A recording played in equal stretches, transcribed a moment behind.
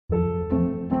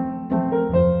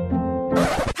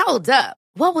Hold up.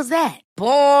 What was that?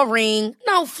 Boring.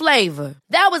 No flavor.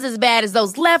 That was as bad as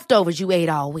those leftovers you ate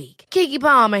all week. Keke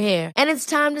Palmer here. And it's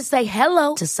time to say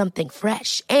hello to something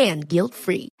fresh and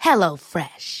guilt-free. Hello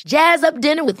Fresh. Jazz up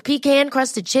dinner with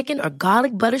pecan-crusted chicken or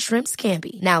garlic butter shrimp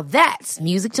scampi. Now that's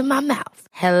music to my mouth.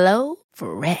 Hello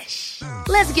Fresh.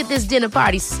 Let's get this dinner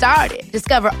party started.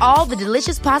 Discover all the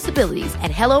delicious possibilities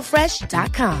at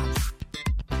hellofresh.com.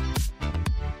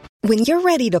 When you're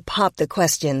ready to pop the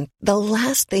question, the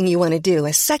last thing you want to do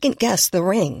is second-guess the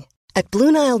ring. At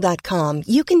BlueNile.com,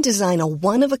 you can design a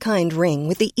one-of-a-kind ring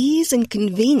with the ease and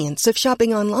convenience of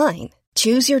shopping online.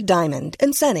 Choose your diamond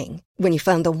and setting. When you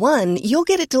find the one, you'll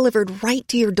get it delivered right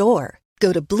to your door.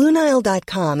 Go to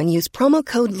BlueNile.com and use promo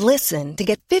code LISTEN to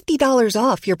get $50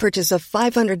 off your purchase of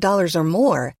 $500 or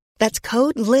more. That's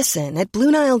code LISTEN at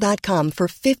BlueNile.com for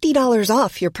 $50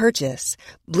 off your purchase.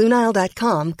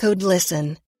 BlueNile.com, code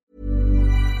LISTEN.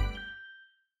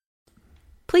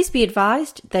 Please be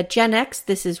advised that Gen X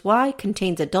This Is Why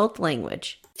contains adult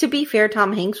language. To be fair,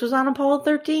 Tom Hanks was on Apollo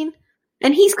 13,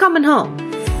 and he's coming home.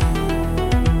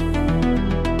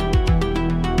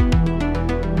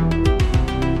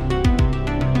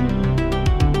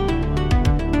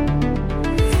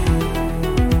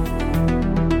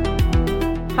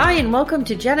 Hi, and welcome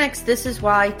to Gen X This Is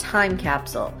Why Time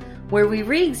Capsule, where we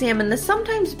re-examine the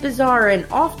sometimes bizarre and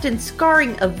often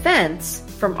scarring events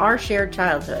from our shared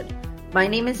childhood. My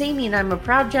name is Amy, and I'm a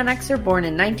proud Gen Xer born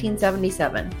in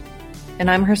 1977. And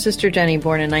I'm her sister Jenny,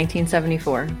 born in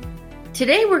 1974.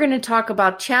 Today we're going to talk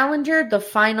about Challenger: The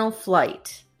Final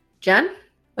Flight. Jen?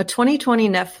 A 2020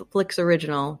 Netflix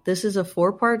original, this is a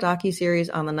 4-part docuseries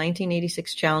on the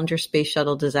 1986 Challenger space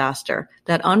shuttle disaster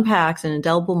that unpacks an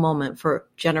indelible moment for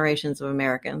generations of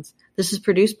Americans. This is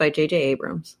produced by J.J.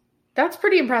 Abrams. That's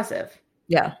pretty impressive.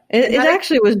 Yeah, it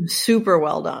actually was super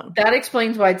well done. That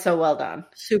explains why it's so well done.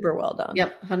 Super well done.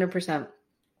 Yep, 100%.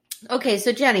 Okay,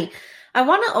 so Jenny, I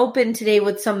want to open today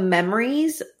with some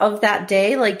memories of that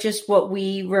day, like just what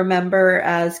we remember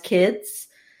as kids.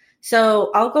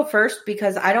 So I'll go first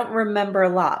because I don't remember a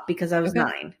lot because I was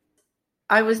 9.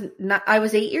 I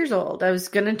was 8 years old. I was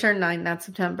going to turn 9 that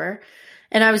September,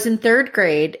 and I was in 3rd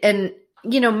grade. And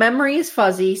you know, memory is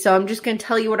fuzzy, so I'm just going to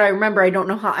tell you what I remember. I don't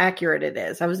know how accurate it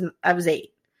is. I was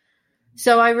 8.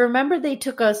 So I remember they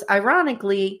took us,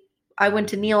 ironically, I went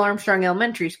to Neil Armstrong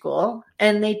Elementary School,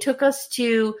 and they took us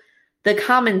to the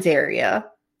Commons area.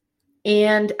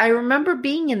 And I remember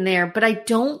being in there, but I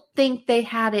don't think they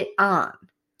had it on.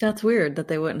 That's weird that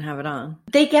they wouldn't have it on.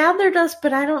 They gathered us,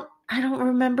 but I don't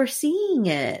remember seeing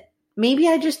it. Maybe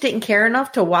I just didn't care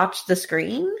enough to watch the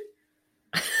screen.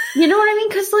 You know what I mean?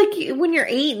 Because, like, when you're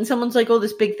 8 and someone's like, oh,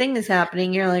 this big thing is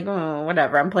happening, you're like, oh,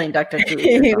 whatever. I'm playing Dr.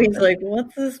 Julie. He's like,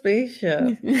 what's the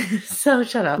spaceship? So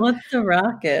shut up. What's the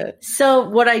rocket? So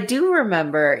what I do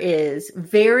remember is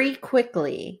very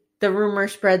quickly the rumor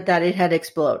spread that it had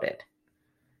exploded.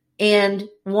 And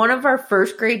one of our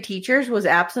 1st grade teachers was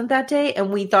absent that day,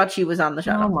 and we thought she was on the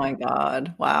shuttle. Oh, my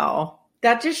God. Wow.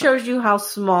 That just shows you how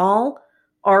small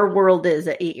our world is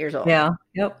at 8 years old. Yeah.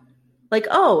 Yep. Like,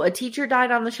 oh, a teacher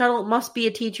died on the shuttle. It must be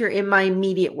a teacher in my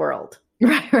immediate world.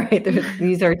 Right.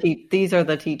 These are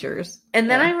the teachers. And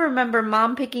then I remember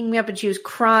Mom picking me up, and she was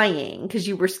crying because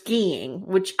you were skiing,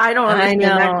 which I don't understand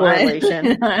that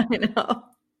correlation. I know.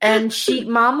 And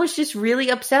Mom was just really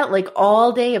upset, like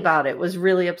all day about it. Was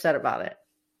really upset about it.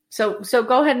 So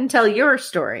go ahead and tell your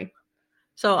story.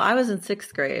 So I was in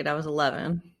 6th grade. I was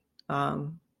 11. I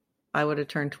would have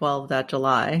turned 12 that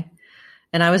July,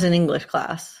 and I was in English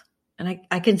class. And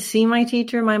I can see my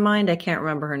teacher in my mind. I can't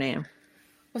remember her name.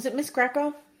 Was it Miss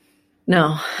Greco?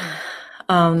 No.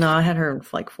 No, I had her in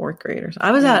like 4th grade or so.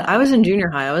 I was in junior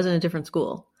high. I was in a different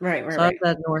school. Right. So I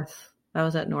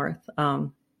was at North.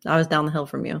 I was down the hill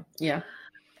from you. Yeah.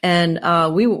 And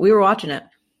we were watching it.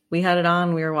 We had it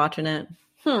on. We were watching it.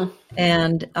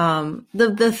 And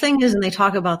the thing is, and they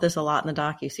talk about this a lot in the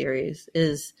docuseries,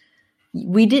 is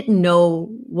we didn't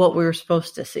know what we were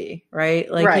supposed to see, right?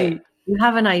 Like, right. You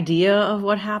have an idea of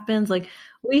what happens. Like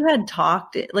we had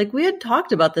talked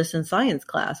about this in science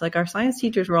class. Like our science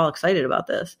teachers were all excited about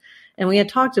this. And we had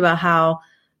talked about how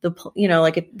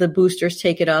the boosters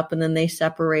take it up and then they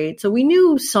separate. So we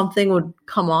knew something would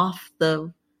come off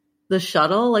the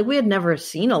shuttle. Like we had never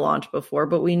seen a launch before,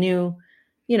 but we knew,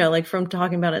 like from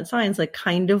talking about it in science, like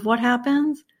kind of what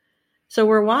happens. So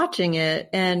we're watching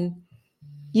it and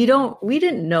we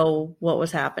didn't know what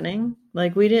was happening.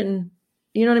 Like we didn't,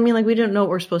 you know what I mean? Like we didn't know what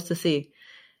we're supposed to see.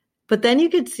 But then you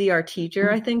could see our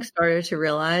teacher, I think, started to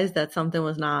realize that something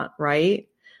was not right.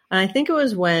 And I think it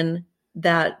was when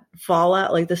that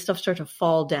fallout, like the stuff started to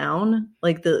fall down,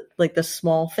 like the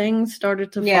small things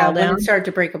started to fall down. When it started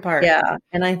to break apart. Yeah.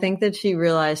 And I think that she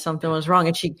realized something was wrong,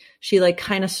 and she like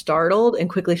kind of startled and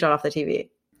quickly shut off the TV.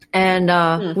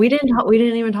 And we didn't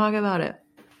even talk about it,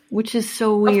 which is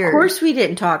so weird. Of course we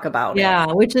didn't talk about it. Yeah,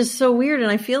 which is so weird.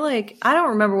 And I feel like I don't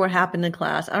remember what happened in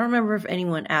class. I don't remember if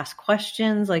anyone asked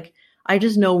questions. Like, I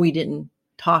just know we didn't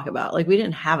talk about it. Like, we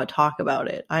didn't have a talk about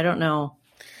it. I don't know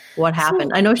what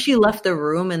happened. I know she left the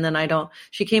room, and then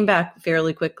she came back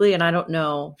fairly quickly, and I don't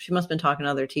know. She must have been talking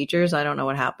to other teachers. I don't know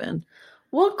what happened.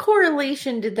 What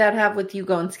correlation did that have with you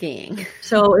going skiing?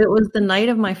 So it was the night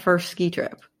of my first ski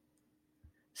trip.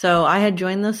 So I had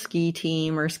joined the ski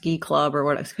team or ski club or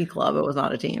what, ski club. It was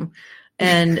not a team.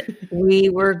 And we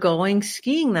were going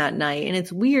skiing that night. And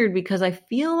it's weird because I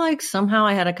feel like somehow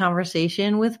I had a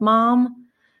conversation with Mom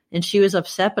and she was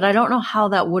upset, but I don't know how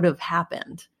that would have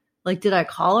happened. Like, did I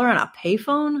call her on a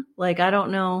payphone? Like, I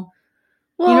don't know.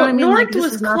 Well, you know what I mean? North Like,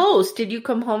 was close. Did you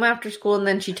come home after school and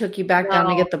then she took you back down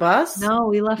to get the bus? No,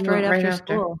 we left right after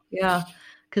school. Yeah.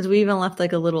 Because we even left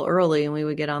like a little early and we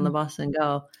would get on the bus and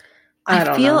go. I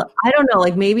don't know.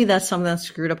 Like, maybe that's something that's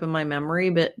screwed up in my memory,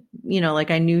 but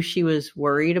like I knew she was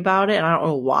worried about it and I don't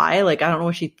know why. Like, I don't know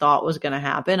what she thought was going to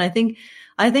happen. I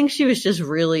think she was just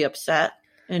really upset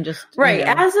and just. Right.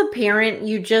 As a parent,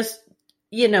 you just,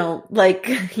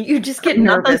 like you just get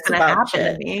nervous about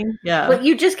shit. Yeah. But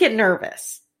you just get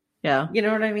nervous. Yeah. You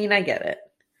know what I mean? I get it.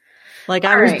 Like,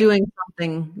 I was doing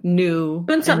something new.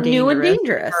 Doing something new and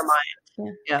dangerous.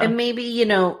 Yeah. And maybe,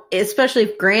 especially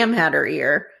if Graham had her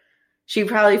ear, she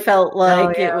probably felt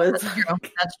like it was.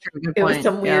 That's true. Good point. It was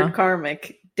some weird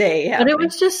karmic day happening. But it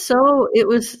was just it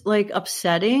was like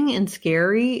upsetting and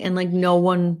scary, and like no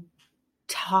one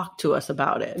talked to us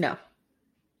about it. No.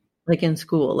 Like in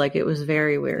school. Like, it was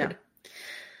very weird. No.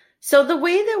 So the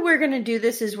way that we're going to do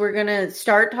this is we're going to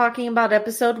start talking about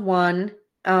episode 1.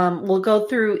 We'll go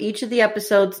through each of the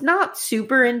episodes, not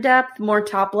super in depth, more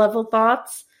top level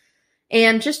thoughts,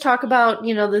 and just talk about,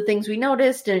 the things we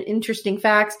noticed and interesting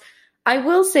facts. I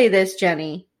will say this,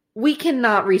 Jenny, we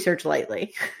cannot research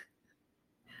lightly.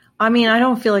 I mean, I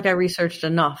don't feel like I researched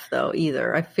enough, though,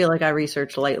 either. I feel like I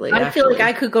researched lightly. I feel like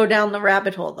I could go down the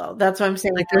rabbit hole, though. That's what I'm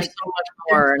saying. Like, there's so much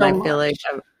more, and I feel like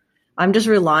I'm just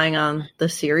relying on the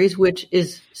series, which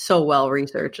is so well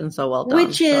researched and so well done.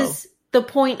 Which is the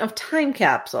point of Time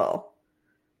Capsule.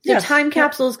 The Time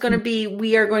Capsule is going to be,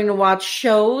 we are going to watch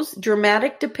shows,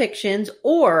 dramatic depictions,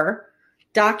 or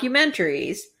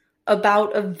documentaries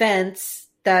about events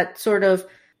that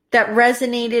that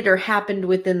resonated or happened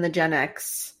within the Gen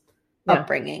X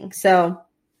upbringing. So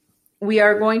we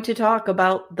are going to talk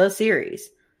about the series.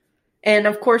 And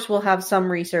of course, we'll have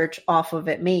some research off of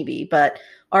it maybe, but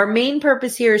our main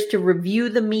purpose here is to review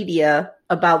the media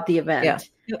about the event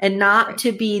and not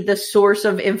to be the source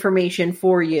of information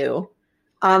for you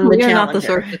on the Challenger. We are not the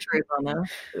source of truth on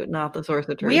this. Not the source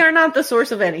of truth. We are not the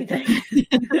source of anything.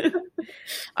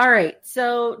 All right.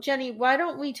 So, Jenny, why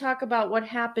don't we talk about what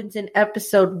happens in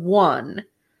episode 1?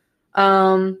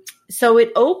 So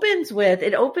it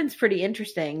opens pretty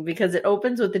interesting because it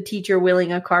opens with the teacher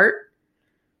wheeling an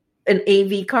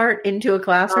AV cart into a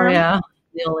classroom. Oh, yeah.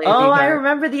 I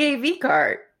remember the AV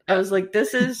cart. I was like,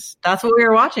 that's what we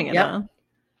were watching it on.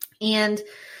 And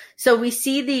so we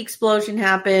see the explosion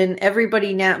happen.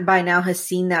 Everybody by now has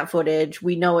seen that footage.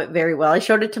 We know it very well. I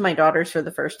showed it to my daughters for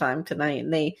the first time tonight,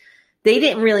 and they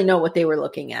didn't really know what they were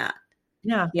looking at.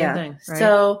 Yeah. Thing, right?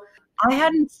 So I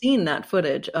hadn't seen that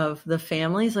footage of the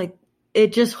families. Like,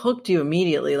 it just hooked you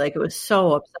immediately. Like, it was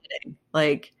so upsetting.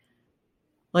 Like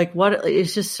what?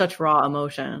 It's just such raw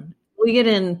emotion. We get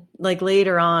in, like,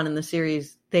 later on in the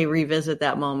series, they revisit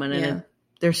that moment, and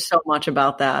there's so much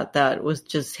about that was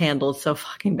just handled so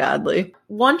fucking badly.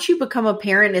 Once you become a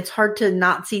parent, it's hard to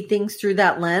not see things through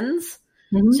that lens.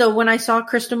 Mm-hmm. So when I saw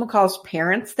Kristen McCall's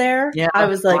parents there, I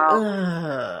was like,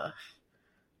 ugh.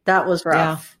 That was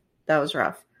rough. Yeah. That was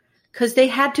rough. Because they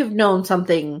had to have known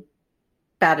something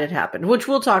bad had happened, which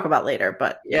we'll talk about later.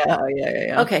 But yeah.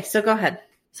 Okay, so go ahead.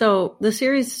 So the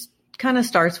series kind of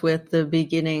starts with the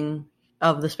beginning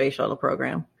of the space shuttle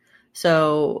program.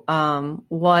 So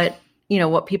what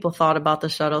people thought about the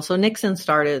shuttle. So Nixon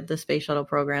started the space shuttle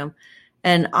program.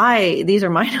 And these are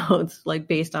my notes, like,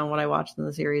 based on what I watched in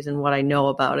the series and what I know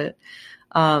about it.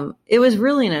 It was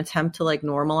really an attempt to, like,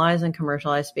 normalize and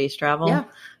commercialize space travel. Yeah.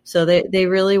 So they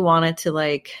really wanted to,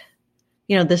 like,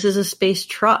 this is a space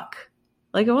truck.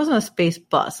 Like, it wasn't a space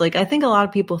bus. Like, I think a lot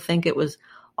of people think it was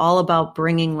all about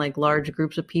bringing, like, large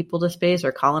groups of people to space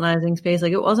or colonizing space.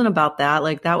 Like, it wasn't about that.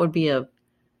 Like, that would be a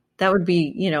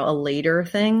later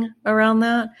thing around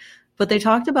that. but they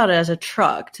talked about it as a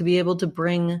truck to be able to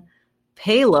bring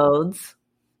payloads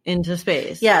into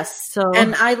space. Yes. So,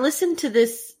 and I listened to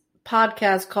this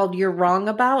podcast called You're Wrong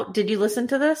About. Did you listen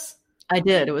to this? I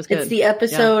did. It was good. It's the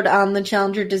episode on the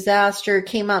Challenger disaster. It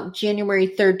came out January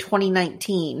 3rd,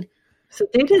 2019. So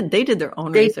they did their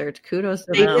own research. Kudos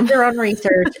to them. They did their own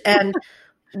research. And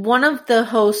one of the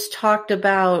hosts talked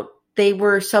about they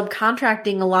were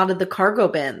subcontracting a lot of the cargo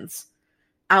bins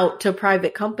out to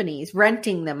private companies,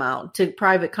 renting them out to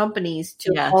private companies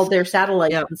to haul their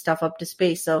satellites and stuff up to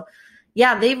space. So,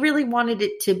 yeah, they really wanted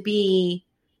it to be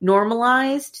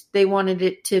normalized. They wanted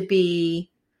it to become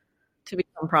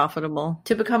profitable.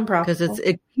 Because it's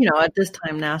at this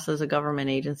time, NASA is a government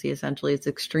agency. Essentially, it's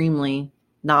extremely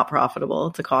not profitable.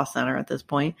 It's a cost center at this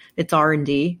point. It's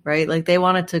R&D, right? Like they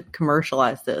wanted to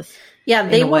commercialize this. Yeah,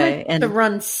 they wanted to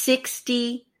run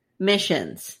 60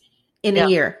 missions in a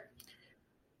year.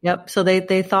 Yep. So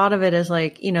they thought of it as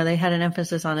like, they had an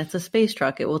emphasis on it's a space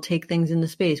truck. It will take things into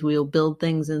space. We'll build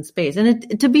things in space.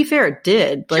 And to be fair, it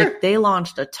did. Like they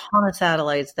launched a ton of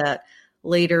satellites that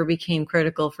later became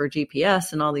critical for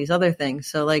GPS and all these other things.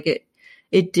 So like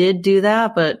it did do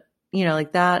that, but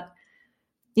like that,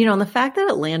 and the fact that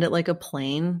it landed like a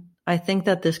plane, I think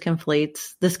that this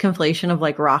conflation of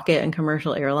like rocket and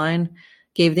commercial airline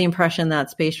gave the impression that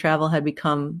space travel had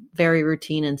become very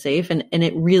routine and safe. And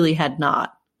it really had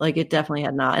not. Like it definitely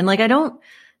had not. And like, I don't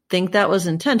think that was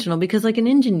intentional because like an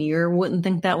engineer wouldn't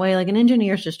think that way. Like an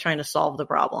engineer is just trying to solve the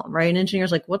problem, right? An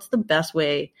engineer's like, what's the best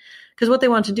way? Because what they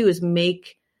want to do is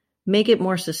make it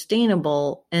more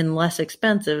sustainable and less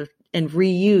expensive and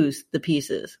reuse the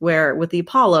pieces. Where with the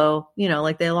Apollo,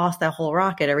 like they lost that whole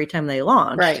rocket every time they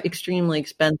launched. Right. Extremely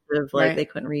expensive. Like they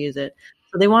couldn't reuse it.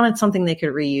 So they wanted something they could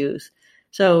reuse.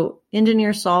 So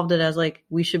engineers solved it as like,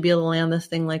 we should be able to land this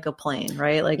thing like a plane,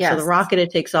 right? Like, so the rocket it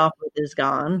takes off with is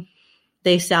gone.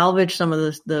 They salvage some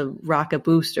of the rocket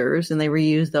boosters and they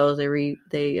reuse those. They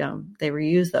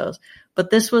reuse those. But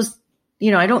this was,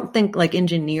 I don't think like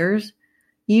engineers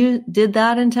did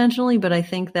that intentionally, but I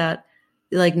think that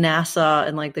like NASA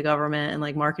and like the government and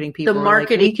like marketing people, like,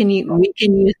 we can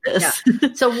use this. Yeah.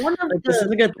 So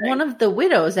one of the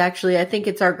widows, actually, I think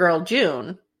it's our girl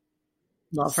June,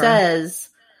 says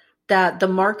that the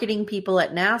marketing people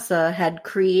at NASA had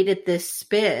created this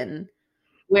spin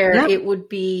where it would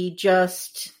be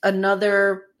just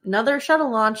another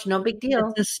shuttle launch, no big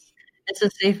deal. It's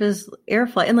as safe as air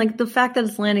flight. And like the fact that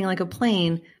it's landing like a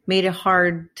plane made it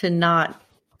hard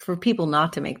for people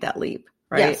not to make that leap,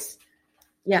 right? Yes.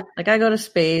 Yeah. Like I go to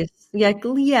space.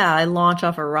 Yeah, I launch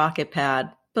off a rocket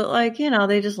pad, but like,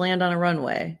 they just land on a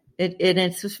runway.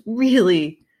 It's just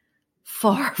really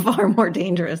far, far more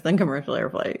dangerous than commercial air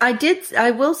flight.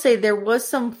 I will say there was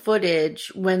some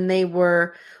footage when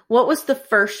what was the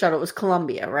first shuttle? It was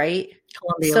Columbia, right?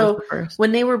 Columbia was the first.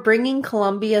 When they were bringing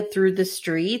Columbia through the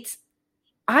streets,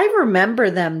 I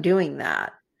remember them doing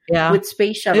that. Yeah. With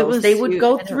space shuttles. They would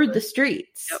go through the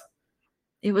streets. Yep.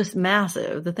 It was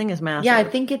massive. The thing is massive. Yeah, I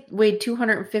think it weighed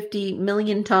 250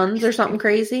 million tons or something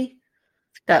crazy.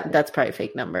 That's probably a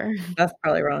fake number. That's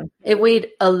probably wrong. It weighed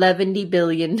 11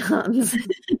 billion tons.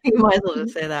 You might as well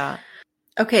just say that.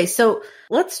 Okay, so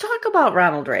let's talk about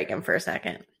Ronald Reagan for a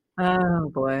second. Oh,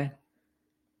 boy.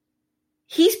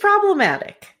 He's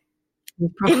problematic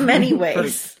in many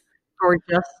ways. For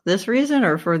just this reason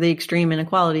or for the extreme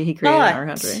inequality he created in our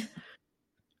country?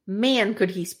 Man,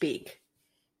 could he speak.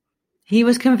 He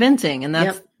was convincing, and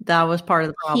that was part of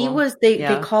the problem. He was.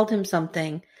 They called him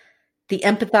something. The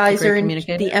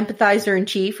empathizer in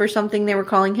chief, or something. They were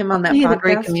calling him on that podcast. The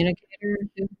great communicator.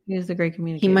 He was the great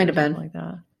communicator. He might have been like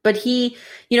that. But he,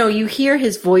 you hear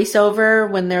his voiceover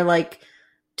when they're like,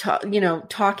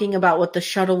 talking about what the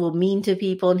shuttle will mean to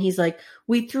people, and he's like,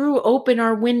 "We threw open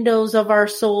our windows of our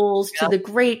souls to the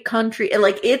great country." And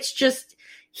like, it's just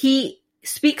he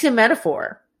speaks in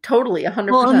metaphor, totally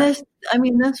 100%. Well, and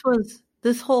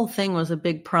this whole thing was a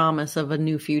big promise of a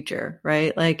new future,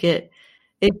 right? Like it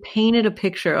painted a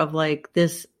picture of like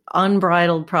this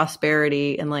unbridled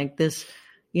prosperity and like this,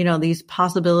 these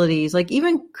possibilities. Like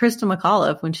even Krista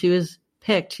McAuliffe, when she was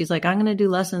picked, she's like, I'm going to do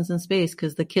lessons in space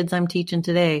because the kids I'm teaching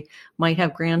today might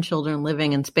have grandchildren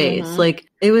living in space. Mm-hmm. Like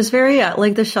it was very,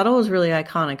 like the shuttle was really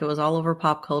iconic. It was all over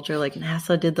pop culture. Like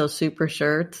NASA did those super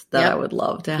shirts that I would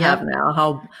love to have now.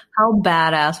 How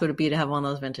badass would it be to have one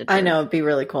of those vintage shirts? I know, it'd be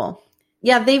really cool.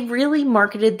 Yeah, they really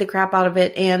marketed the crap out of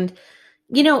it. And,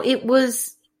 it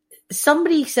was,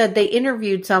 somebody said, they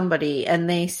interviewed somebody and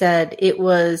they said it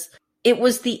was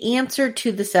the answer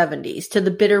to the 70s, to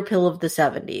the bitter pill of the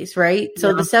 70s, right?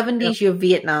 So the 70s, you have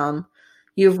Vietnam,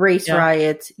 you have race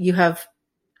riots, you have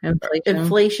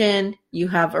inflation, you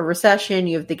have a recession,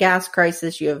 you have the gas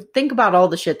crisis, think about all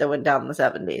the shit that went down in the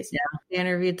 70s. Yeah. They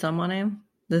interviewed someone, Em?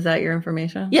 Is that your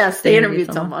information? Yes, they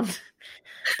interviewed someone.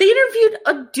 They interviewed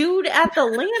a dude at the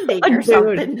landing or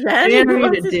something.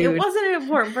 It wasn't an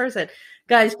important person.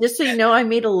 Guys, just so you know, I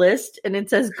made a list and it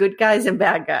says good guys and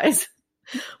bad guys.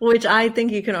 Which I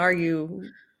think you can argue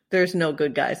there's no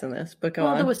good guys in this, but go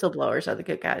on. The whistleblowers are the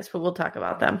good guys, but we'll talk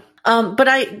about them. But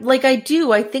I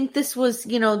think this was,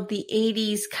 the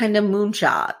 80s kind of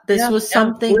moonshot. This was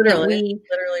something literally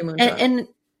moonshot. And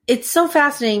it's so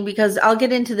fascinating because I'll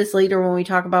get into this later when we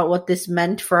talk about what this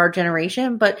meant for our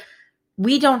generation, but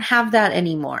we don't have that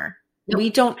anymore. Nope. We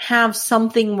don't have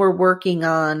something we're working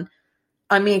on.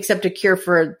 I mean, except a cure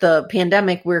for the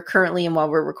pandemic we're currently in while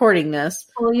we're recording this.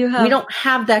 Well, we don't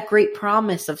have that great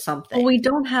promise of something. Well, we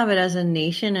don't have it as a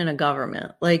nation and a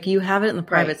government. Like, you have it in the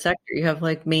private sector. You have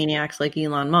like maniacs like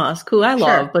Elon Musk, who I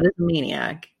love, but is a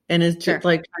maniac and is just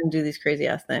like trying to do these crazy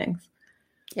ass things.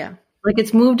 Yeah. Like,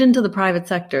 it's moved into the private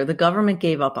sector. The government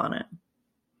gave up on it.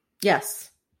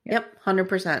 Yes. Yep.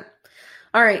 100%.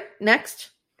 All right. Next.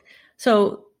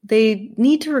 So they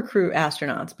need to recruit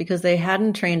astronauts because they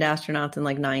hadn't trained astronauts in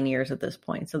like 9 years at this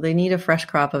point. So they need a fresh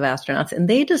crop of astronauts. And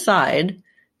they decide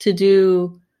to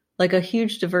do like a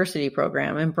huge diversity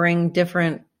program and bring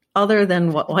different other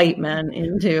than white men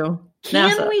into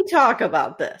NASA. Can we talk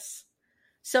about this?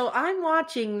 So I'm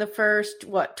watching the first,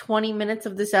 20 minutes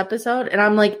of this episode, and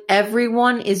I'm like,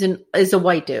 everyone is a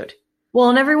white dude. Well,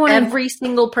 and every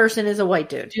single person is a white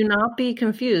dude. Do not be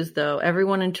confused, though.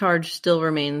 Everyone in charge still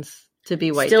remains to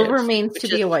be white. Remains to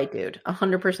be a white dude,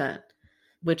 100%.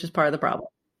 Which is part of the problem.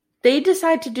 They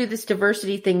decide to do this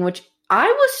diversity thing, which I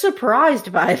was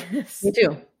surprised by this. Me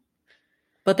too.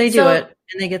 But they do it,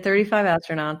 and they get 35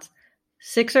 astronauts.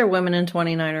 6 are women and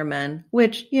 29 are men,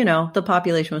 which, the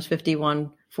population was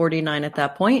 51-49 at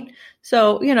that point.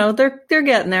 So, they're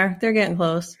getting there. They're getting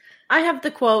close. I have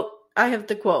the quote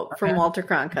from Walter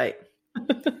Cronkite.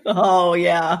 Oh,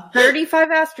 yeah. 35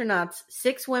 astronauts,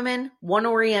 6 women, 1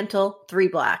 Oriental, 3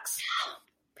 blacks.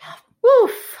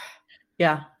 Woof.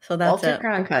 Yeah, so that's Walter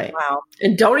Cronkite. Wow.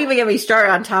 And don't even get me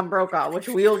started on Tom Brokaw, which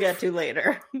we'll get to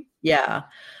later. Yeah.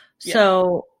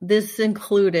 So this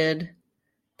included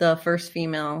the first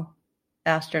female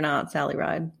astronaut, Sally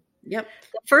Ride. Yep.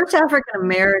 The first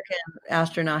African-American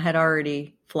astronaut had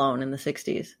already flown in the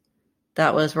 60s.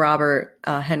 That was Robert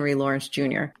Henry Lawrence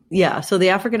Jr. Yeah, so the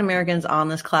African-Americans on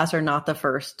this class are not the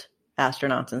first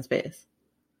astronauts in space.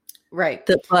 Right.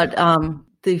 But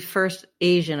the first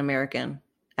Asian-American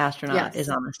astronaut is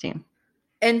on this team.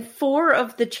 And 4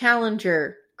 of the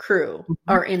Challenger crew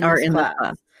are in this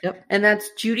class. Yep. And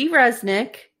that's Judy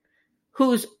Resnick,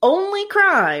 whose only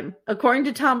crime, according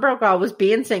to Tom Brokaw, was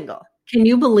being single. Can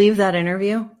you believe that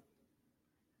interview?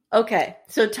 Okay,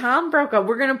 so Tom Brokaw,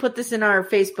 we're going to put this in our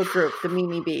Facebook group, the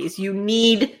Mimi Bees. You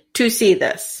need to see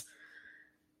this.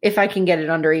 If I can get it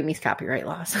under Amy's copyright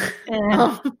laws.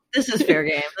 This is fair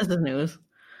game. This is news.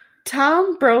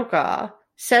 Tom Brokaw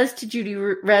says to Judy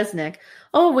Resnick,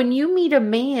 oh, when you meet a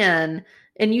man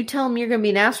and you tell him you're going to be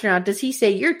an astronaut, does he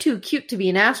say, you're too cute to be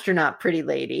an astronaut, pretty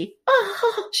lady?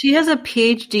 Oh. She has a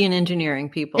PhD in engineering,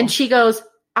 people. And she goes,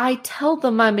 I tell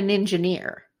them I'm an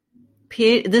engineer.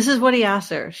 This is what he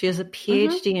asks her. She has a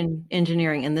PhD in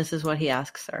engineering, and this is what he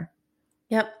asks her.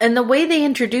 Yep. And the way they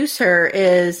introduce her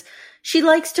is she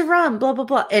likes to run, blah, blah,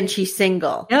 blah. And she's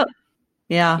single. Yep.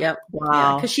 Yeah. Yep.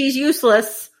 Wow. Because she's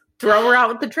useless. Throw her out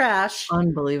with the trash.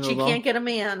 Unbelievable. She can't get a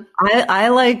man. I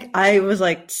was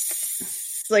like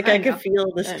I could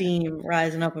feel the steam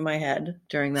rising up in my head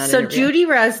during that interview. Judy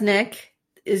Resnick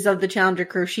is of the Challenger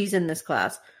crew. She's in this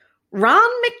class. Ron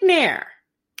McNair.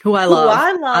 Who I love.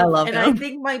 I love and him. I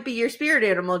think might be your spirit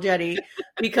animal, Jenny,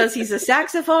 because he's a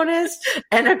saxophonist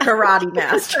and a karate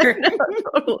master.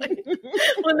 Totally.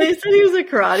 When they said he was a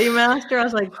karate master, I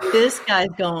was like, this guy's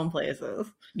going places.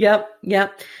 Yep.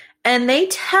 And they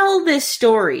tell this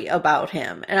story about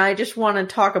him, and I just want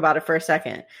to talk about it for a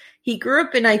second. He grew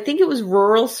up in, I think it was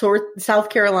rural South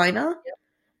Carolina,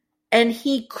 and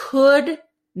he could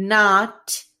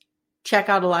not check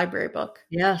out a library book.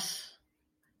 Yes.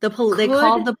 They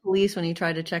called the police when he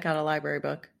tried to check out a library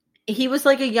book. He was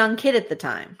like a young kid at the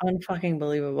time. Unfucking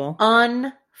believable.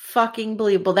 Unfucking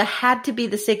believable. That had to be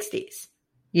the 60s.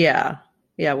 Yeah.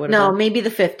 Yeah. No, maybe the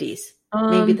 50s.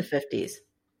 Maybe the 50s.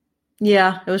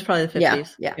 Yeah, it was probably the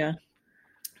 50s. Yeah.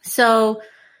 So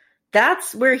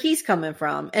that's where he's coming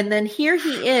from. And then here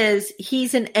he is.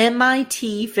 He's an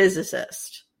MIT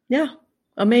physicist. Yeah.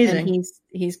 Amazing. And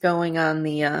he's going on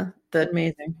the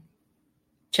amazing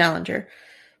Challenger.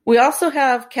 We also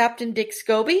have Captain Dick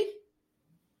Scobie.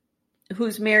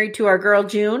 who's married to our girl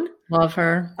June. Love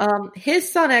her.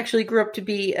 His son actually grew up to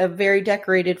be a very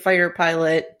decorated fighter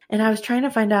pilot. And I was trying to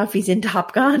find out if he's in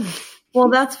Top Gun. Well,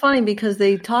 that's funny because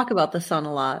they talk about the son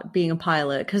a lot, being a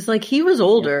pilot. Because, like, he was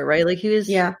older, right? Like,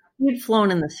 he'd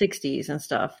flown in the 60s and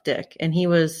stuff, Dick. And he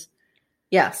was,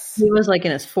 like,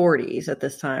 in his 40s at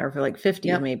this time, or for, like,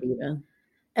 50s maybe even.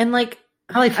 And, like,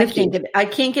 probably 50. I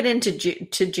can't get into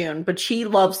June, but she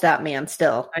loves that man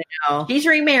still. I know. He's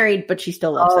remarried, but she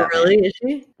still loves that really? man. Is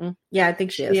she? Yeah, I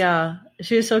think she is. Yeah.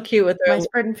 She was so cute with her. Am I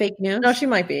spreading fake news? No, she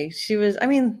might be. She was, I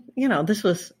mean, you know, this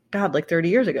was, God, like 30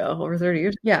 years ago, over 30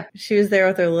 years ago. Yeah. She was there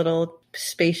with her little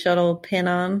space shuttle pin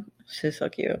on. She's so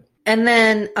cute. And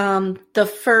then the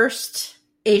first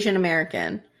Asian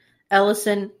American,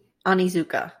 Ellison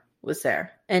Onizuka, was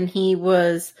there. And he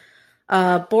was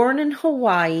born in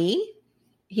Hawaii.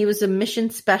 He was a mission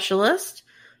specialist,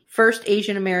 first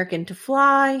Asian American to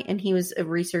fly, and he was a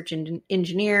research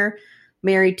engineer,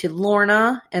 married to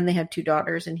Lorna, and they had 2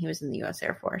 daughters, and he was in the U.S.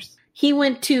 Air Force. He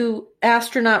went to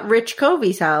astronaut Rich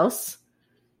Covey's house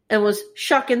and was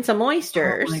shucking some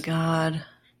oysters. Oh, my God.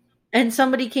 And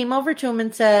somebody came over to him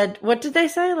and said, what did they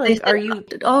say? Like, said,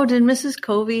 did Mrs.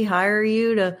 Covey hire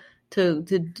you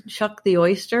to shuck the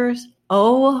oysters?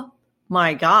 Oh,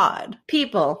 my God.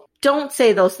 People, don't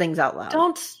say those things out loud.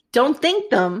 Don't think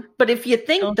them, but if you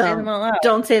think them,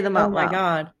 don't say them out loud. Oh, my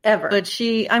God. Ever. But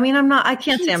I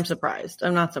can't say I'm surprised.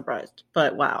 I'm not surprised,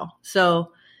 but wow.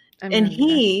 So,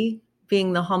 he,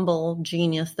 being the humble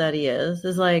genius that he is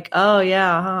like, oh,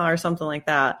 yeah, or something like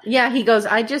that. Yeah, he goes,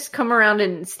 I just come around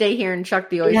and stay here and chuck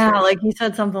the oysters. Yeah, like he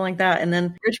said something like that. And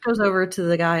then Rich goes over to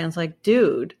the guy and is like,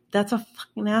 dude, that's a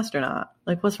fucking astronaut.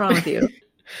 Like, what's wrong with you?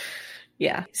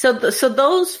 Yeah. So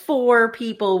those 4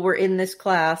 people were in this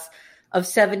class of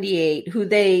 78 who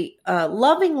they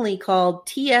lovingly called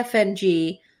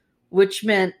TFNG, which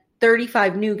meant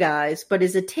 35 new guys, but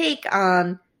is a take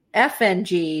on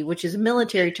FNG, which is a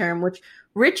military term, which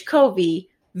Rich Covey,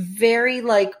 very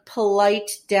like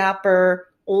polite, dapper,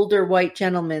 older white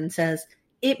gentleman, says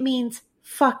it means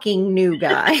fucking new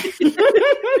guy.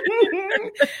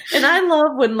 And I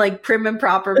love when like prim and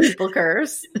proper people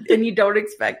curse and you don't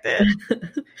expect it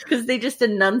because they just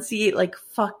enunciate like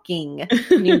fucking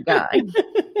new guy.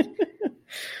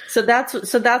 So that's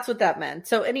what that meant.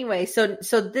 So anyway, so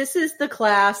this is the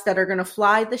class that are going to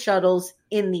fly the shuttles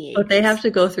in the 80s. But they have to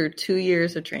go through 2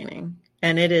 years of training,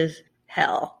 and it is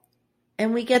hell.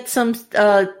 And we get some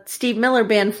Steve Miller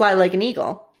Band Fly Like an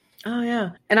Eagle. Oh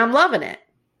yeah, and I'm loving it.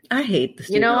 I hate the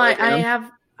Steve Miller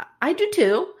Band. I do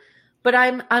too. But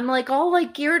I'm like all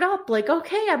like geared up, like,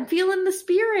 okay, I'm feeling the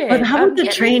spirit. But how about the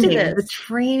training? The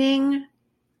training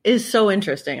is so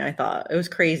interesting, I thought. It was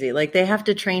crazy. Like, they have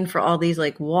to train for all these,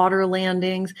 like, water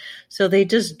landings. So they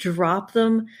just drop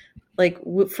them, like,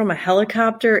 from a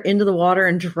helicopter into the water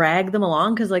and drag them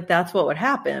along. Because, like, that's what would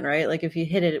happen, right? Like, if you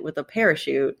hit it with a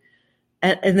parachute.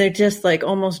 And they just, like,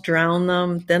 almost drown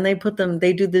them. Then they do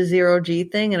the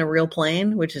 0G thing in a real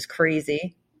plane, which is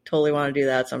crazy. Totally want to do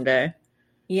that someday.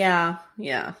 Yeah.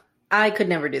 I could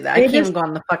never do that. I can't even go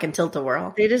on the fucking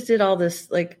tilt-a-whirl. They just did all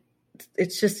this, like,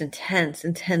 it's just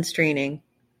intense training.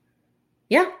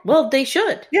 Yeah, well, they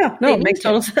should. Yeah, no, it makes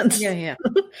total sense. Yeah.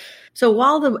 So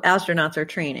while the astronauts are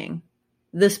training,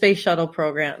 the space shuttle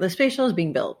is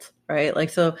being built, right? Like,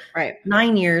 so right.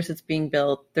 9 years it's being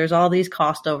built. There's all these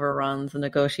cost overruns and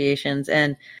negotiations.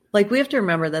 And, like, we have to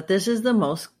remember that this is the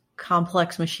most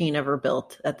complex machine ever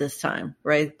built at this time,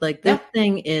 right? Like, this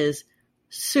thing is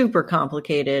super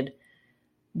complicated.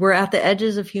 We're at the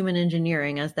edges of human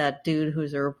engineering, as that dude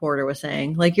who's a reporter was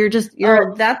saying. Like,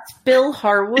 that's Bill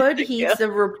Harwood. He's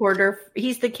a reporter.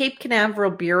 He's the Cape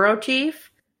Canaveral bureau chief.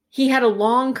 He had a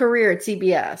long career at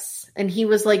CBS, and he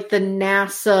was like the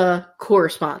NASA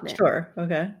correspondent. Sure.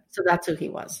 Okay. So that's who he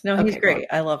was. No, he's great.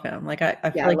 Well, I love him. Like, I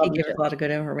feel like he gives a lot of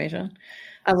good information.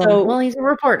 I love him. Well, he's a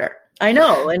reporter. I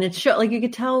know. And it's like, you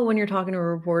could tell when you're talking to a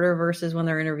reporter versus when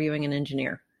they're interviewing an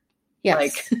engineer.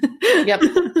 Yes. Yep.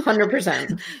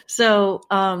 100%. So,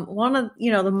 one of,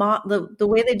 the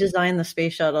way they design the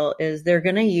space shuttle is they're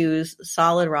going to use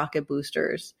solid rocket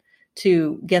boosters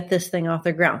to get this thing off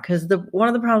the ground. Cause one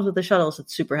of the problems with the shuttle is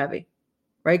it's super heavy,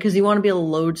 right? Cause you want to be able to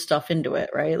load stuff into it,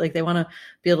 right? Like, they want to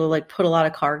be able to, like, put a lot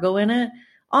of cargo in it,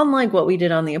 unlike what we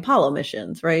did on the Apollo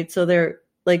missions, right? So they're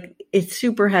like, it's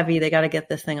super heavy. They got to get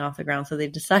this thing off the ground. So they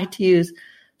decide to use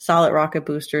solid rocket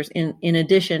boosters in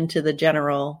addition to the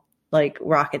general, like,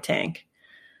 rocket tank.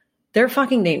 They're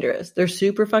fucking dangerous. They're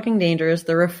super fucking dangerous.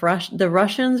 The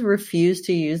Russians refuse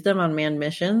to use them on manned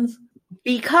missions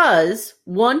because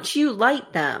once you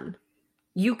light them,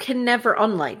 you can never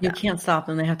unlight them. You can't stop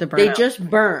them. They have to burn. They just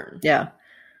burn. Yeah.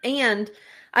 And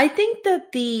I think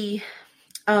that the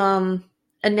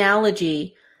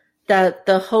analogy that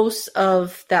the host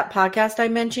of that podcast I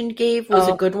mentioned gave was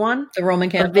a good one. The Roman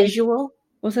A candle? visual.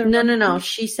 Was it? No.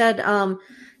 She said,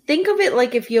 think of it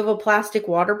like if you have a plastic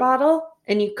water bottle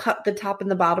and you cut the top and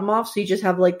the bottom off, so you just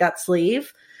have like that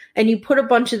sleeve, and you put a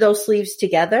bunch of those sleeves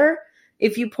together.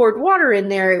 If you poured water in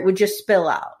there, it would just spill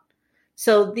out.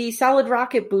 So the solid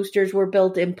rocket boosters were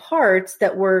built in parts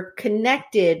that were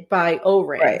connected by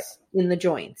O-rings in the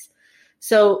joints.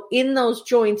 So in those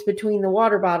joints between the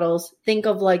water bottles, think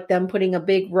of like them putting a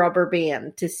big rubber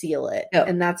band to seal it. Yep.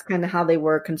 And that's kind of how they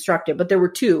were constructed. But there were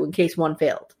two in case one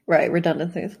failed. Right,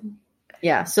 redundancies.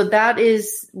 Yeah, so that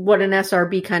is what an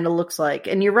SRB kind of looks like.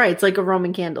 And you're right, it's like a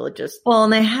Roman candle. It just... Well,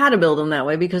 and they had to build them that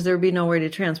way because there would be no way to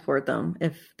transport them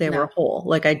if they were whole.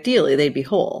 Like, ideally, they'd be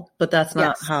whole, but that's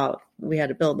not how we had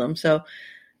to build them. So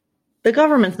the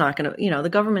government's not going to, the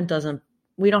government doesn't,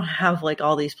 we don't have, like,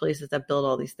 all these places that build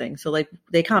all these things. So, like,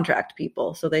 they contract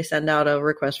people. So they send out a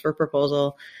request for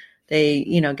proposal. They,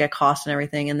 get costs and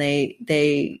everything, and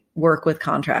they work with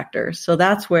contractors. So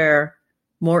that's where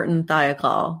Morton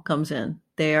Thiokol comes in.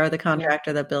 They are the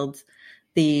contractor that builds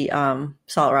the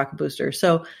solid rocket booster.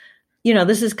 So,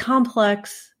 this is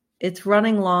complex. It's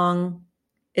running long.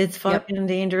 It's fucking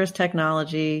dangerous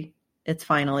technology. It's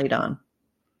finally done.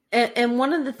 And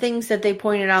one of the things that they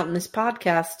pointed out in this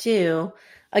podcast too,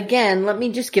 again, let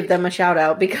me just give them a shout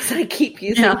out because I keep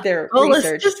using their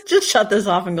research. Let's just shut this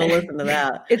off and go listen to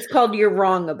that. It's called You're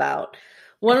Wrong About.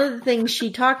 One of the things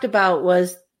she talked about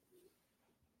was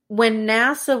when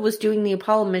NASA was doing the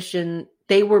Apollo mission,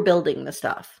 they were building the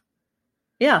stuff.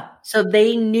 Yeah. So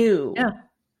they knew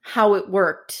how it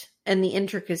worked and the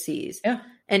intricacies. Yeah.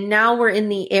 And now we're in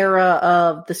the era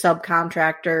of the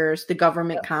subcontractors, the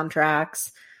government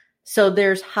contracts. So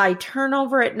there's high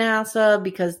turnover at NASA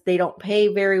because they don't pay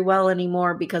very well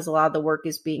anymore because a lot of the work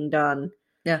is being done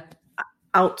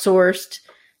outsourced.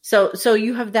 So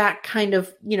you have that kind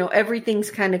of,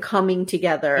 everything's kind of coming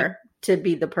together to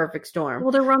be the perfect storm.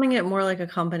 Well, they're running it more like a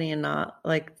company and not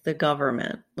like the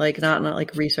government, like not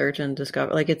like research and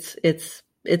discovery. Like it's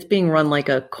being run like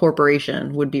a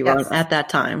corporation would be run at that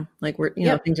time. Like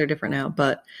things are different now,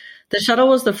 but the shuttle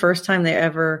was the first time they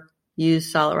ever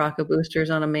used solid rocket boosters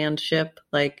on a manned ship.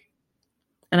 And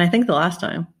I think the last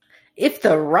time. If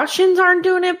the Russians aren't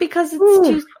doing it because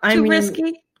it's too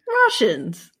risky.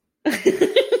 Russians.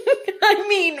 Russians.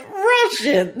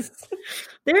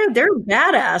 They're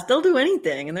badass. They'll do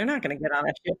anything, and they're not going to get on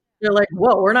a ship. They're like,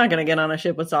 "Whoa, we're not going to get on a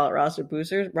ship with solid rocket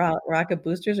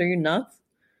boosters. Are you nuts?"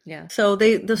 Yeah. So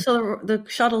the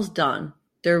shuttle's done.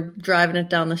 They're driving it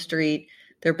down the street.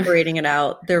 They're parading it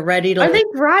out. They're ready to. Are they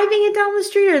driving it down the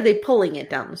street, or are they pulling it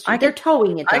down the street? They're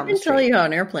towing it down the street. I can tell you how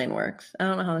an airplane works. I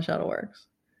don't know how the shuttle works.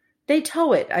 They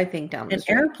tow it, I think, down the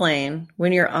street. An airplane,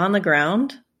 when you're on the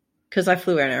ground, because I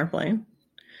flew an airplane,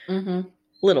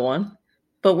 little one.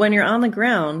 But when you're on the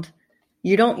ground,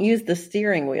 you don't use the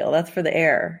steering wheel. That's for the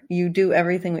air. You do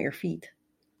everything with your feet,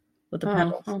 with the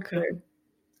pedals. Okay.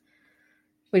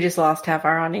 We just lost half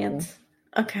our audience.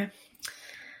 Okay.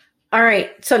 All right.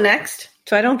 So next.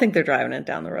 So I don't think they're driving it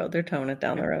down the road. They're towing it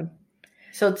down the road.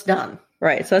 So it's done.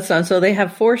 Right. So that's done. So they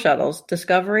have 4 shuttles: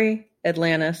 Discovery,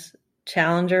 Atlantis,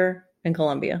 Challenger, and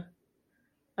Columbia.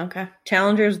 Okay.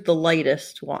 Challenger's the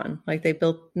lightest one. Like they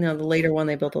built, the later one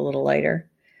they built a little lighter.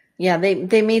 Yeah,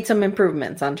 they made some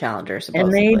improvements on Challenger,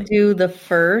 supposedly. And they do the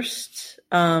first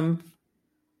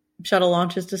shuttle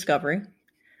launches Discovery.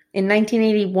 In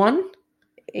 1981?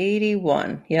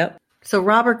 81, yep. So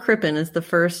Robert Crippen is the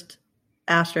first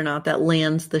astronaut that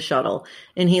lands the shuttle.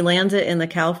 And he lands it in the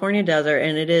California desert,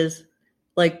 and it is,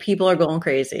 like, people are going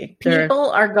crazy. People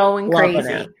are going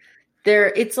crazy.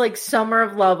 It's like summer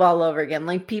of love all over again.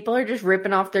 Like, people are just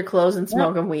ripping off their clothes and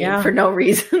smoking weed for no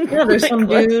reason. Yeah, there's some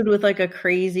dude with like a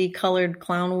crazy colored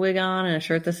clown wig on and a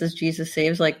shirt that says Jesus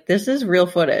Saves. Like, this is real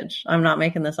footage. I'm not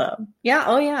making this up. Yeah.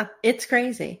 Oh, yeah. It's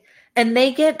crazy. And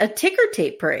they get a ticker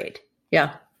tape parade.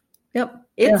 Yeah. Yep.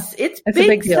 It's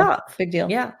big stuff. Big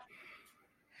deal. Yeah.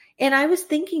 And I was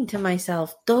thinking to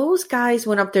myself, those guys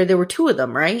went up there. There were 2 of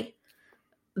them, right?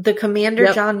 The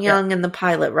commander, John Young, and the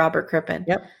pilot, Robert Crippen.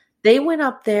 Yep. They went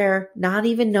up there not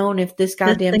even knowing if this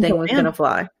goddamn thing was going to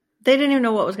fly. They didn't even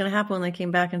know what was going to happen when they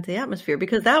came back into the atmosphere,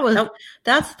 because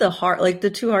that's the hard, like the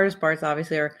 2 hardest parts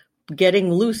obviously are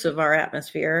getting loose of our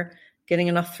atmosphere, getting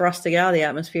enough thrust to get out of the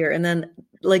atmosphere, and then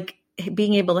like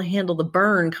being able to handle the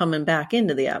burn coming back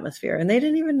into the atmosphere. And they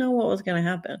didn't even know what was going to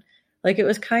happen. Like, it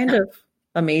was kind of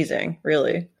amazing,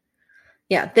 really.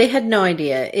 Yeah. They had no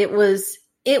idea. It was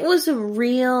a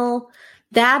real...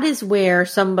 That is where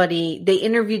they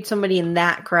interviewed somebody in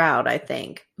that crowd, I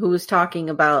think, who was talking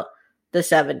about the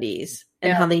 70s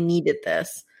and how they needed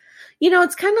this. You know,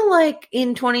 it's kind of like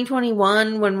in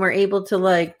 2021 when we're able to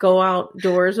like go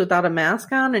outdoors without a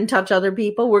mask on and touch other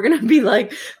people. We're going to be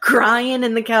like crying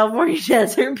in the California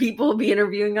desert. People will be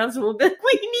interviewing us and we'll be like,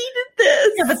 we needed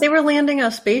this. Yeah, but they were landing a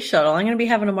space shuttle. I'm going to be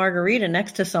having a margarita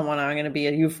next to someone. I'm going to be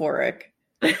euphoric.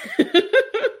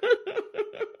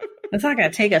 It's not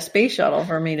going to take a space shuttle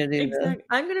for me to do this.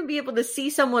 I'm going to be able to see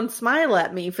someone smile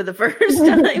at me for the first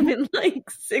time in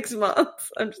like 6 months.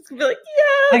 I'm just going to be like,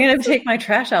 yeah. I'm going to take my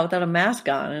trash out without a mask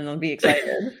on and I'll be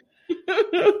excited.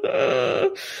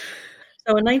 So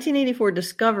in 1984,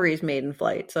 Discovery is made in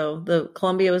flight. So the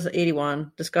Columbia was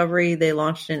 81. Discovery, they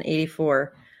launched in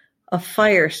 84. A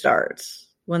fire starts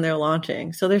when they're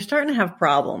launching. So they're starting to have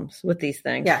problems with these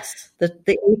things. Yes. The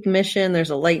 8th mission, there's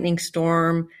a lightning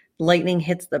storm. Lightning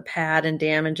hits the pad and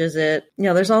damages it. You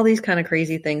know, there's all these kind of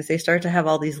crazy things. They start to have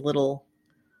all these little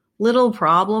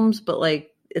problems, but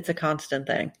like it's a constant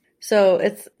thing. So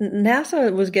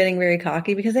NASA was getting very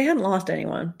cocky because they hadn't lost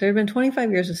anyone. There had been 25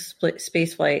 years of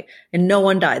space flight and no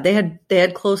one died. They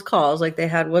had close calls. Like they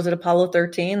had, was it Apollo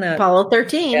 13? Apollo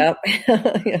 13. Yep.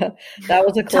 Yeah. That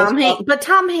was a close call. But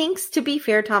Tom Hanks, to be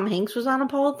fair, Tom Hanks was on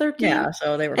Apollo 13. Yeah.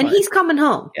 So they were and fine. He's coming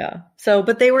home. Yeah. So,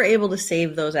 but they were able to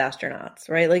save those astronauts,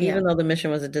 right? Like even though the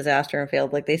mission was a disaster and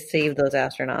failed, like they saved those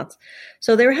astronauts.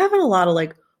 So they were having a lot of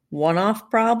like one-off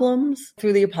problems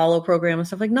through the Apollo program and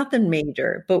stuff, like nothing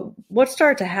major. But what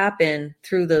started to happen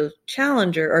through the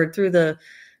Challenger or through the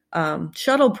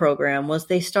shuttle program was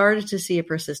they started to see a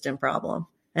persistent problem.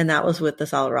 And that was with the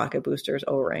solid rocket boosters,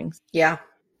 O-rings. Yeah.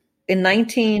 In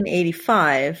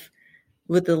 1985,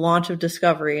 with the launch of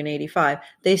Discovery in 85,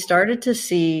 they started to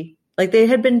see, like they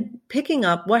had been picking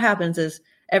up, what happens is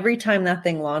every time that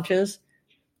thing launches,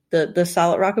 the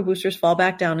solid rocket boosters fall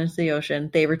back down into the ocean,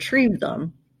 they retrieve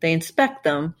them, they inspect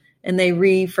them, and they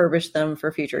refurbish them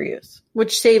for future use.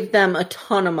 Which saved them a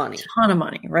ton of money.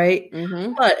 Right?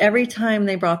 Mm-hmm. But every time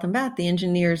they brought them back, the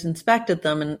engineers inspected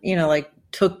them and, you know, like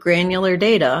took granular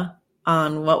data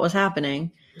on what was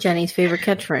happening. Jenny's favorite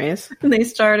catchphrase. And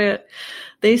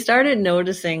they started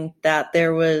noticing that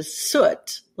there was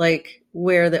soot, like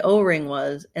where the O-ring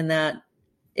was, and that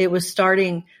it was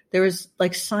starting, there was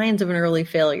like signs of an early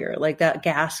failure, like that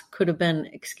gas could have been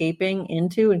escaping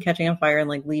into and catching on fire and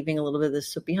like leaving a little bit of this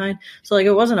soot behind. So like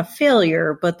it wasn't a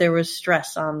failure, but there was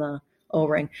stress on the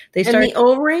O-ring. And the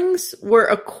O-rings were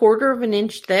 1/4 of an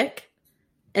inch thick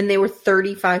and they were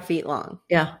 35 feet long.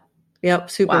 Yeah. Yep.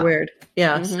 Super weird.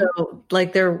 Yeah. Mm-hmm. So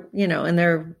like they're, you know, and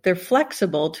they're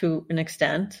flexible to an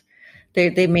extent.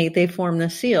 They form the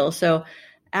seal. So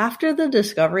after the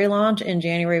Discovery launch in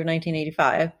January of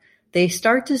 1985, they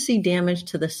start to see damage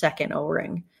to the second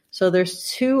O-ring. So there's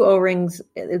 2 O-rings.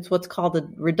 It's what's called a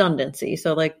redundancy.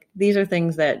 So like these are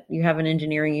things that you have in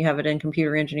engineering, you have it in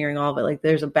computer engineering, all of it. Like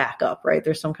there's a backup, right?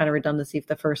 There's some kind of redundancy if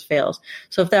the first fails.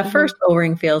 So if that first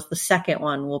O-ring fails, the second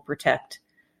one will protect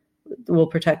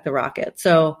the rocket.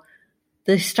 So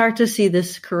they start to see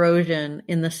this corrosion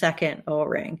in the second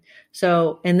O-ring.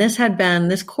 So, and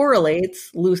this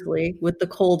correlates loosely with the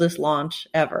coldest launch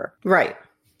ever. Right.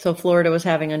 So Florida was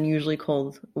having unusually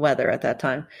cold weather at that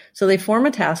time. So they form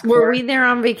a task force. Were we there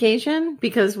on vacation?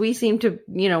 Because we seem to,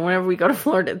 you know, whenever we go to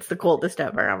Florida, it's the coldest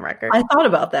ever on record. I thought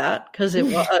about that because it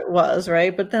was,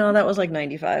 right? But no, that was like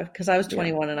 95 because I was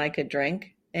 21 and I could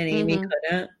drink and Amy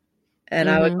couldn't. And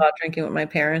I would go out drinking with my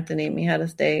parents, and Amy had to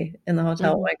stay in the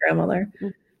hotel with my grandmother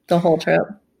the whole trip.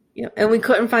 Yeah, and we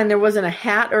couldn't find, there wasn't a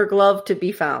hat or glove to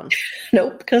be found.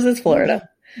 Nope, because it's Florida.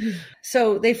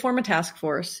 So they form a task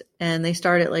force, and they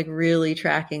started like really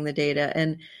tracking the data.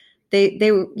 And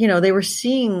they were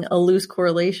seeing a loose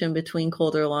correlation between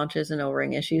colder launches and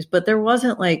O-ring issues, but there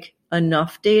wasn't like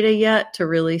enough data yet to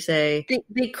really say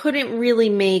they couldn't really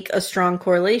make a strong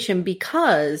correlation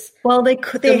because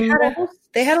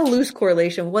they had a loose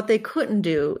correlation. What they couldn't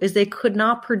do is they could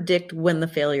not predict when the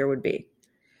failure would be.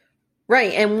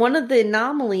 Right. And one of the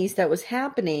anomalies that was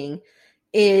happening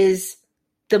is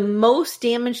the most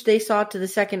damage they saw to the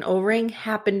second O-ring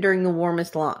happened during the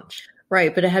warmest launch.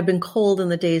 Right. But it had been cold in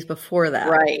the days before that.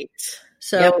 Right.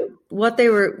 So what they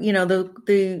were, you know,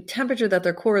 the temperature that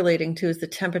they're correlating to is the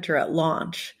temperature at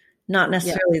launch, not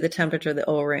necessarily the temperature the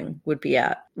O-ring would be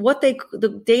at.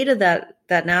 The data that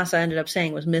NASA ended up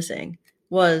saying was missing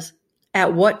was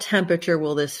at what temperature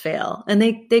will this fail? And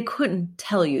they couldn't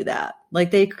tell you that.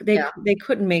 Like they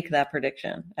couldn't make that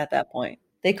prediction at that point.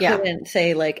 They couldn't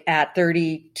say like at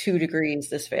 32 degrees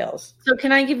this fails. So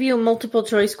can I give you a multiple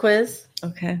choice quiz?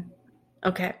 Okay.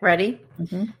 Okay. Ready?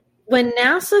 Mm-hmm. When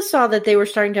NASA saw that they were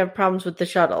starting to have problems with the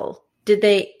shuttle, did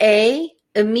they A,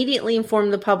 immediately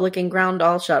inform the public and ground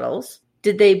all shuttles?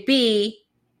 Did they B,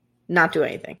 not do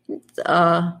anything.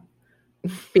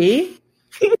 B?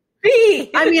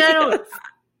 B. I mean, I don't.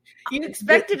 You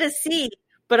expected a C,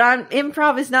 but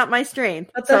improv is not my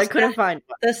strength, so I couldn't find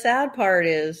one. The sad part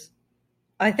is,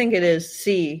 I think it is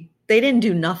C. They didn't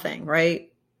do nothing,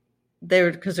 right?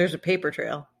 Because there's a paper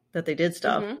trail that they did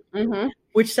stuff,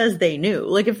 which says they knew.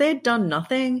 Like, if they had done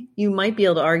nothing, you might be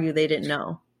able to argue they didn't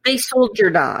know. They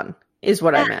soldiered on, is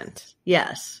what I meant.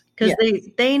 Yes, because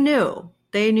they knew.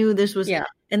 They knew this was,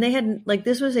 and they had, like,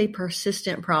 this was a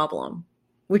persistent problem,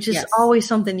 which is always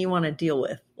something you want to deal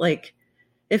with. Like,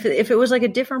 if it was like a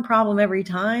different problem every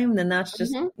time, then that's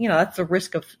just, that's the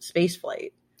risk of space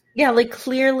flight. Yeah, like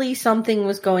clearly something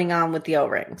was going on with the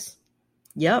O-rings.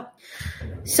 Yep.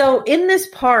 So in this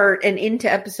part and into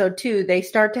episode 2, they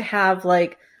start to have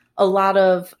like a lot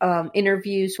of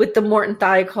interviews with the Morton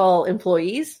Thiokol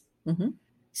employees. Mm-hmm.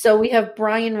 So we have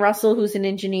Brian Russell, who's an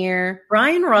engineer.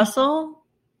 Brian Russell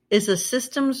is a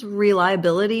systems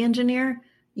reliability engineer.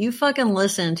 You fucking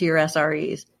listen to your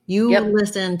SREs. You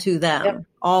listen to them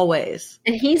always.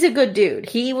 And he's a good dude.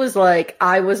 He was like,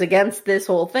 I was against this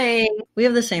whole thing. We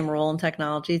have the same role in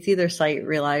technology. It's either site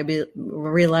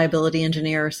reliability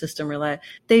engineer or system reliability.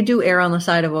 They do err on the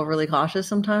side of overly cautious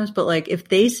sometimes, but like if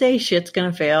they say shit's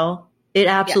going to fail, it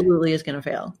absolutely is going to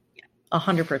fail.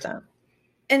 100%.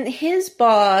 And his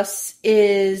boss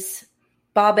is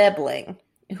Bob Ebling,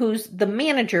 who's the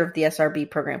manager of the SRB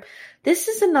program. This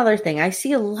is another thing. I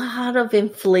see a lot of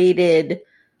inflated,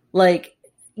 like,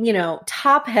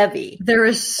 top heavy. There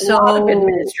is so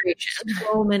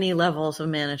many levels of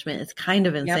management. It's kind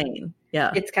of insane.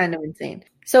 Yeah. It's kind of insane.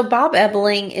 So Bob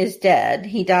Ebling is dead.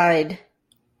 He died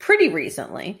pretty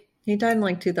recently. He died in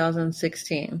like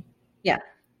 2016. Yeah.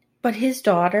 But his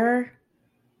daughter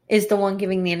is the one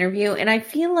giving the interview. And I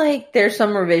feel like there's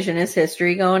some revisionist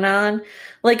history going on.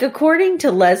 Like, according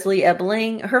to Leslie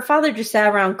Ebling, her father just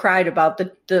sat around and cried about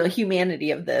the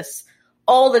humanity of this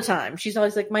all the time. She's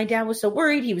always like, my dad was so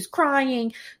worried. He was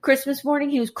crying. Christmas morning,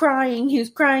 he was crying. He was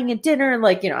crying at dinner.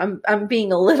 Like, I'm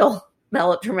being a little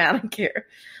melodramatic here,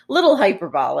 a little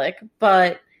hyperbolic,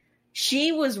 but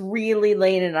she was really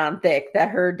laying it on thick that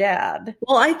her dad.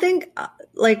 Well, I think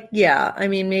I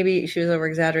mean, maybe she was over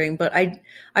exaggerating, but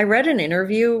I read an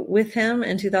interview with him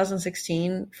in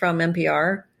 2016 from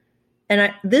NPR,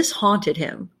 and this haunted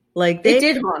him. Like, they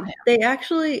did haunt him. They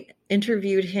actually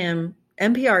interviewed him.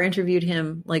 NPR interviewed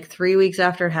him like 3 weeks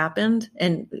after it happened,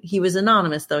 and he was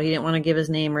anonymous though. He didn't want to give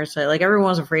his name or say, like, everyone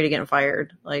was afraid of getting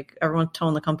fired. Like, everyone's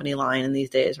towing the company line in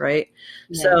these days, right?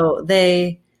 Yeah. So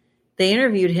they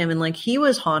interviewed him, and like, he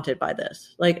was haunted by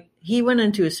this. Like, he went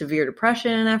into a severe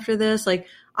depression after this. Like,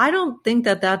 I don't think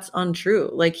that that's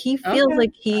untrue. Like, he feels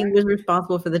like he was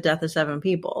responsible for the death of 7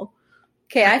 people.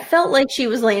 Okay, I felt like she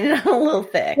was laying it on a little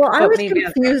thick. Well, I was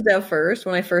confused at first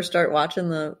when I first started watching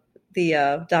the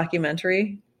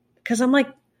documentary, because I'm like,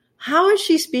 how is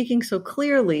she speaking so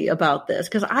clearly about this?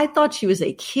 Because I thought she was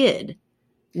a kid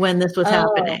when this was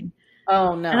happening.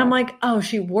 Oh no! And I'm like, oh,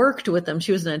 she worked with them.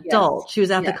 She was an adult. Yes. She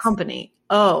was at the company.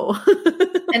 Oh,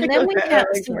 and then we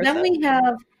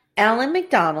have Alan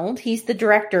McDonald. He's the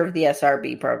director of the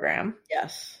SRB program.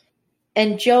 Yes,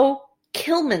 and Joe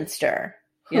Kilminster,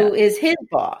 who is his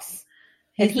boss.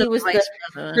 And he was vice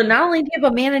president. So not only do you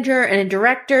have a manager and a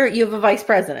director, you have a vice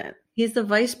president. He's the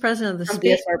vice president of the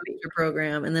Space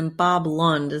program, and then Bob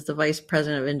Lund is the vice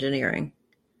president of engineering.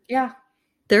 Yeah.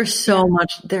 There's so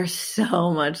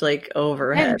much like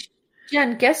overhead. And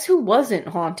Jen, guess who wasn't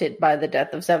haunted by the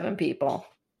death of 7 people?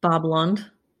 Bob Lund?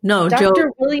 No,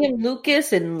 Dr. William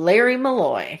Lucas and Larry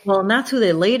Malloy. Well, and that's who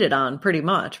they laid it on pretty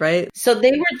much, right? So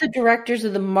they were the directors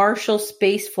of the Marshall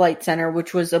Space Flight Center,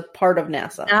 which was a part of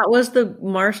NASA. That was the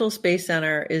Marshall Space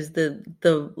Center is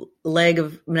the leg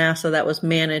of NASA that was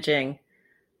managing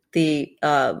the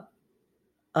Thiokol.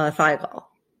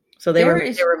 So they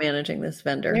were managing this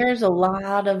vendor. There's a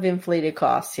lot of inflated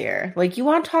costs here. Like, you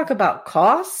want to talk about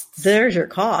costs? There's your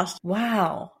cost.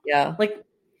 Wow. Yeah. Like,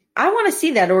 I want to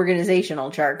see that organizational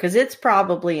chart because it's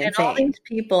probably insane. And all these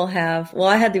people have,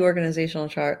 I had the organizational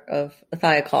chart of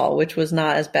Thiokol, which was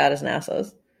not as bad as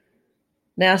NASA's.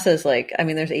 NASA's like, I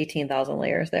mean, there's 18,000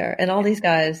 layers there. And all these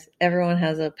guys, everyone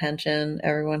has a pension.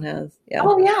 Everyone has,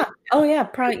 Oh, yeah.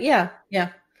 Probably, yeah.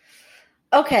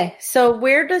 Okay, so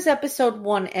where does episode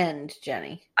 1 end,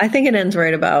 Jenny? I think it ends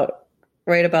right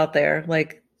about there.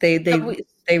 Like, they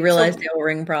realize the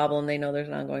O-ring problem. They know there's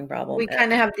an ongoing problem. We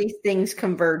kind of have these things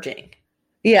converging.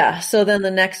 Yeah. So then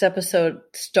the next episode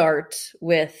starts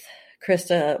with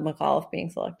Krista McAuliffe being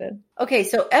selected. Okay.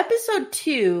 So episode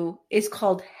 2 is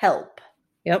called Help.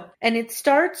 Yep. And it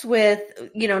starts with,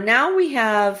 now we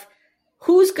have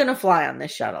who's going to fly on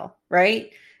this shuttle,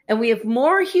 right? And we have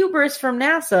more hubris from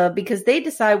NASA because they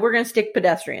decide we're going to stick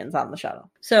pedestrians on the shuttle.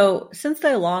 So since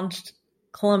they launched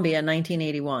Columbia in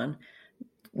 1981,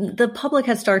 the public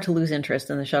had started to lose interest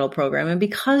in the shuttle program. And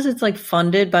because it's like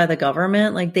funded by the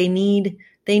government, like they need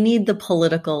the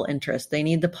political interest. They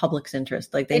need the public's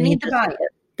interest. Like they need the buy-in.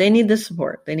 They need the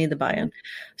support. They need the buy-in.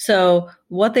 So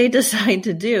what they decide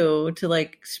to do to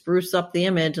like spruce up the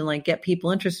image and like get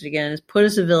people interested again is put a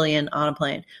civilian on a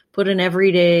plane, put an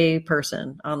everyday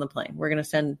person on the plane. We're going to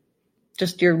send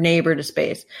just your neighbor to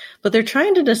space. But they're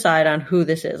trying to decide on who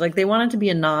this is. Like they want it to be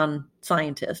a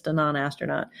non-scientist, a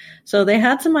non-astronaut. So they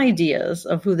had some ideas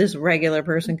of who this regular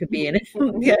person could be. And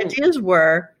the ideas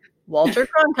were Walter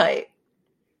Cronkite.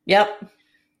 Yep.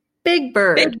 Big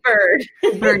Bird. Big Bird.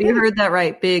 Big Bird. You heard that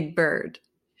right. Big Bird,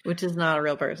 which is not a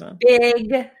real person.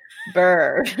 Big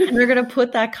Bird. And they're going to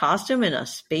put that costume in a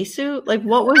spacesuit? Like,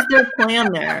 what was their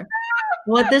plan there?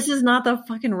 What? This is not the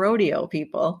fucking rodeo,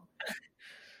 people.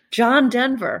 John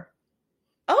Denver.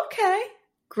 Okay.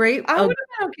 Great. I would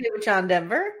have been okay with John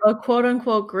Denver. A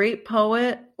quote-unquote great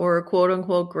poet or a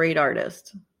quote-unquote great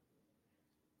artist?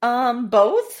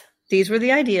 Both. These were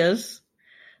the ideas.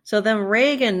 So then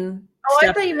Reagan...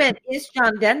 I thought you meant, is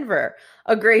John Denver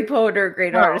a great poet or a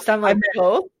great artist? I'm like,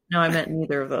 both? No, I meant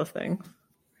neither of those things.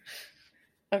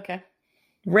 Okay.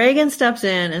 Reagan steps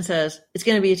in and says, it's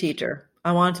going to be a teacher.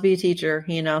 I want it to be a teacher.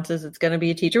 He announces it's going to be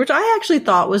a teacher, which I actually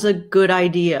thought was a good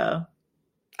idea.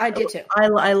 I did too.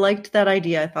 I liked that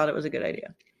idea. I thought it was a good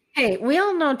idea. Hey, we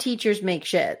all know teachers make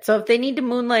shit. So if they need to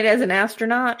moonlight as an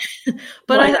astronaut,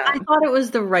 but I thought it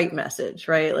was the right message,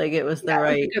 right? Like it was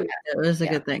it was a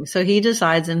good thing. So he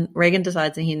decides, and Reagan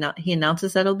decides, and he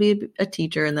announces that he'll be a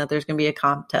teacher and that there's going to be a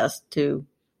contest to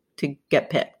get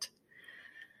picked.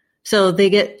 So they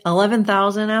get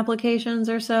 11,000 applications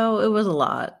or so. It was a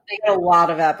lot. They get a lot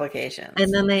of applications.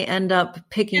 And then they end up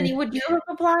picking. Jenny, would you have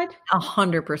applied?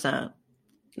 100%.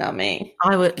 Not me.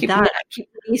 I would keep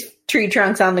these tree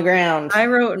trunks on the ground. I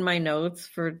wrote in my notes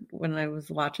for when I was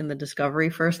watching the Discovery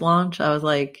first launch, I was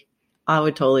like, I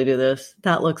would totally do this.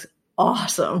 That looks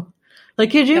awesome.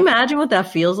 Like, could you imagine what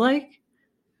that feels like?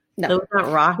 No. With that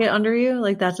rocket under you?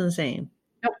 Like, that's insane.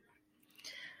 Nope.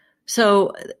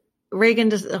 So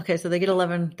Reagan so they get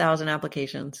 11,000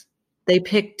 applications. They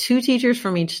pick 2 teachers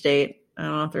from each state. I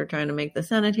don't know if they're trying to make the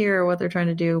Senate here or what they're trying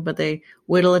to do, but they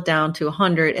whittle it down to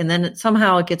 100. And then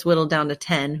somehow it gets whittled down to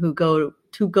 10 who go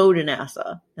to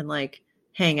NASA and like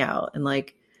hang out. And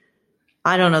like,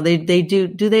 I don't know. They do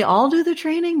they all do the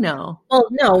training? No. Well,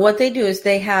 no, what they do is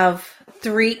they have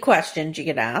 3 questions you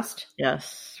get asked.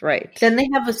 Yes. Right. Then they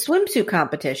have a swimsuit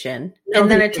competition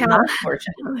and then a talent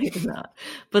portion. No, they did not.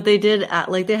 But they did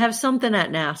they have something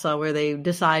at NASA where they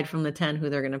decide from the 10 who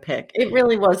they're going to pick. It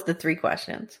really was the 3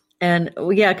 questions. And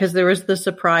yeah, because there was the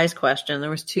surprise question. There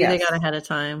was 2 they got ahead of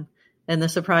time. And the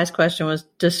surprise question was,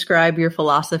 describe your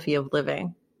philosophy of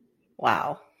living.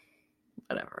 Wow.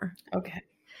 Whatever. Okay.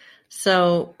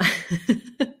 So,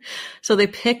 so they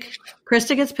pick,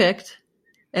 Krista gets picked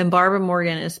and Barbara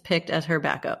Morgan is picked as her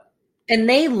backup. And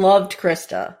they loved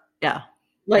Krista. Yeah.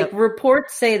 Like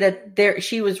reports say that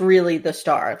she was really the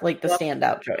star, like the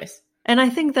standout choice. And I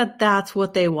think that that's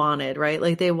what they wanted, right?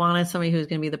 Like they wanted somebody who's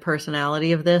going to be the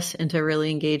personality of this and to really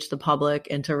engage the public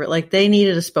and to they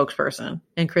needed a spokesperson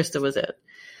and Krista was it.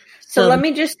 So let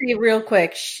me just say real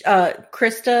quick.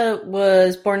 Krista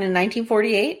was born in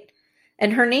 1948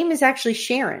 and her name is actually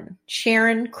Sharon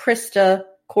Krista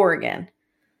Corrigan.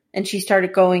 And she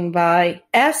started going by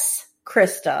S.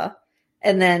 Krista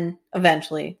and then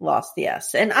eventually lost the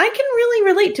S. And I can really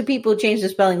relate to people who change the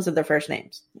spellings of their first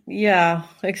names. Yeah,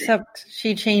 except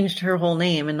she changed her whole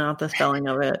name and not the spelling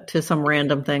of it to some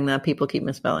random thing that people keep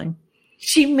misspelling.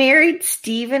 She married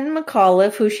Stephen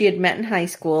McAuliffe, who she had met in high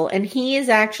school. And he is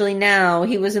actually now,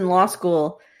 he was in law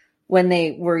school when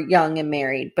they were young and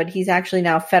married, but he's actually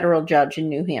now a federal judge in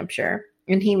New Hampshire.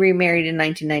 And he remarried in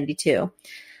 1992.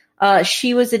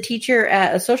 She was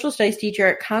a social studies teacher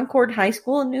at Concord High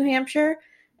School in New Hampshire.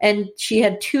 And she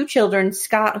had 2 children,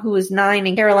 Scott, who was 9,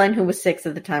 and Caroline, who was 6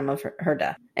 at the time of her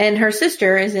death. And her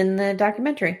sister is in the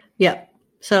documentary. Yeah.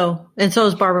 So is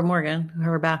Barbara Morgan,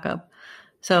 her backup.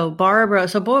 So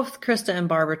both Krista and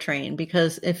Barbara train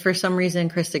because if for some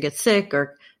reason Krista gets sick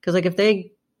because if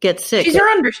they get sick. She's her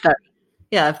understudy.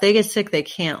 Yeah. If they get sick, they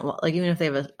can't, even if they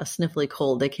have a sniffly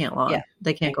cold, they can't launch. Yeah.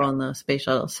 They can't go on the space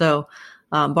shuttle. So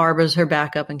Barbara's her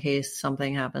backup in case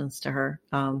something happens to her.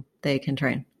 They can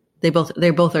train. They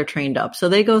both are trained up. So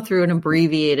they go through an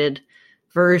abbreviated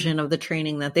version of the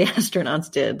training that the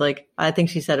astronauts did. Like, I think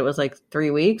she said it was like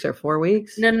 3 weeks or 4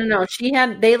 weeks. No.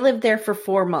 They lived there for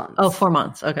 4 months. Oh, 4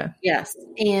 months. Okay. Yes.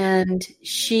 And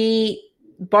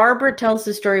Barbara tells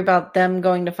the story about them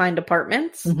going to find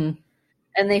apartments, Mm-hmm.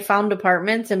 and they found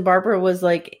apartments, and Barbara was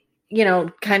like, you know,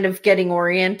 kind of getting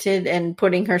oriented and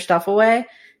putting her stuff away.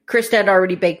 Krista had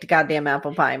already baked a goddamn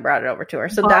apple pie and brought it over to her.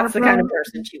 So that's the kind of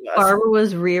person she was. Barbara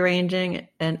was rearranging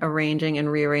and arranging and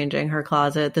rearranging her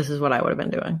closet. This is what I would have been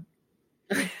doing.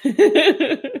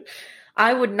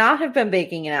 I would not have been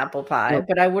baking an apple pie, Nope.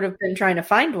 but I would have been trying to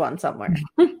find one somewhere.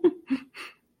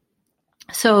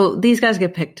 So these guys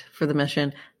get picked for the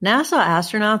mission. NASA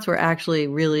astronauts were actually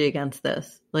really against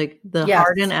this. Like the Yes.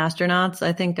 Hardin astronauts,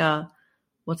 I think,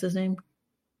 what's his name?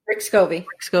 Rick Scovey.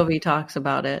 Rick Scovey talks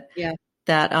about it. Yeah.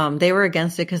 That they were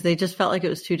against it because they just felt like it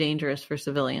was too dangerous for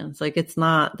civilians. Like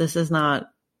this is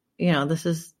not, you know, this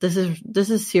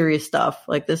is serious stuff.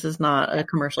 Like this is not a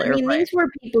commercial airplane. These were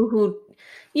people who,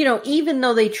 you know, even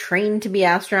though they trained to be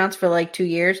astronauts for like 2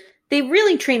 years, they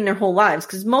really trained their whole lives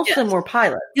because most of them were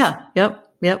pilots. Yeah. Yep.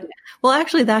 Well,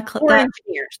 actually, that Or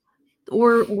engineers.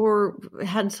 or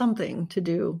had something to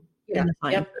do in the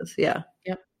sciences. Yeah.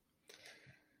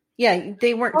 Yeah,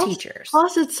 they weren't teachers.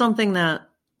 Plus, it's something that,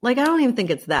 like, I don't even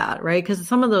think it's that, right? Because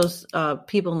some of those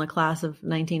people in the class of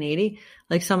 1980,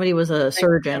 like somebody was a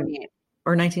surgeon,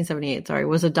 or 1978, sorry,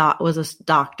 was a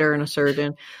doctor and a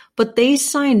surgeon, but they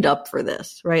signed up for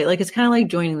this, right? Like, it's kind of like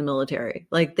joining the military.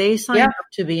 Like, they signed up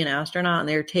to be an astronaut, and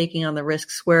they were taking on the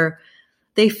risks where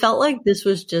they felt like this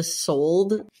was just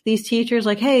sold, these teachers,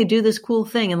 like, hey, do this cool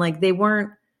thing. And like, they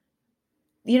weren't,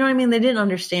 you know what I mean? They didn't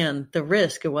understand the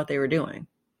risk of what they were doing.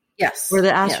 Yes. Where the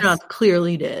astronauts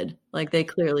clearly did. Like, they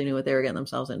clearly knew what they were getting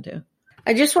themselves into.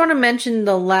 I just want to mention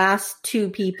the last two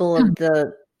people of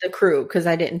the crew because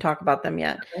I didn't talk about them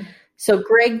yet. Okay. So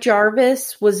Greg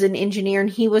Jarvis was an engineer, and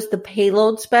he was the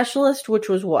payload specialist, which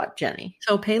was what, Jenny?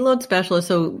 So payload specialist.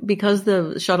 So because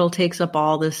the shuttle takes up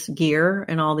all this gear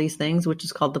and all these things, which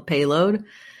is called the payload,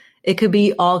 it could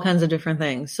be all kinds of different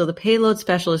things. So the payload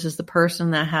specialist is the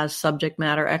person that has subject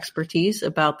matter expertise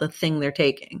about the thing they're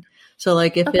taking. So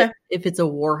like if it's a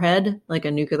warhead, like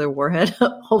a nuclear warhead,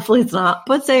 hopefully it's not,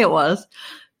 but say it was,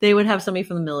 they would have somebody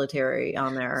from the military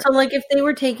on there. So like if they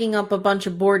were taking up a bunch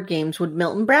of board games, would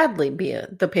Milton Bradley be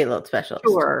the payload specialist?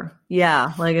 Sure.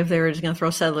 Yeah. Like if they were just going to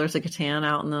throw Settlers of Catan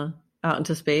out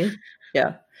into space.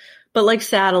 Yeah. But like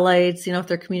satellites, you know, if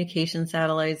they're communication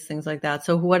satellites, things like that.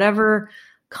 So whatever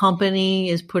company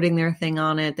is putting their thing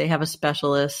on it, they have a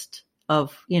specialist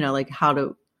of, you know, like how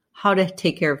to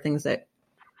take care of things that,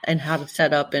 and how to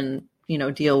set up and, you know,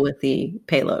 deal with the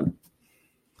payload.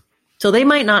 So they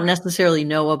might not necessarily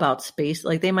know about space.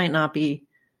 Like they might not be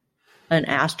an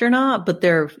astronaut, but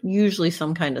they're usually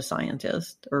some kind of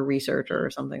scientist or researcher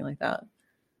or something like that.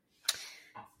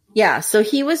 Yeah. So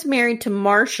he was married to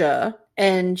Marcia,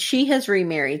 and she has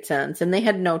remarried since, and they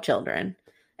had no children.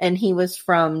 And he was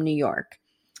from New York.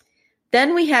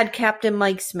 Then we had Captain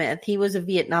Mike Smith. He was a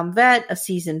Vietnam vet, a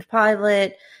seasoned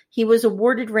pilot. He was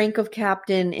awarded rank of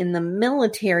captain in the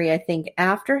military, I think,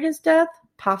 after his death,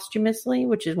 posthumously,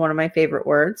 which is one of my favorite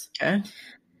words. Okay.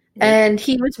 And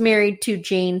he was married to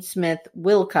Jane Smith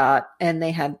Wilcott, and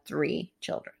they had 3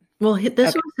 children. Well,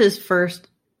 this was his first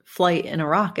flight in a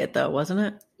rocket, though, wasn't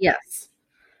it? Yes.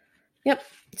 Yep.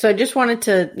 So I just wanted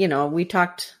to, you know, we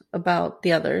talked about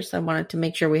the others. I wanted to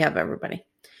make sure we have everybody.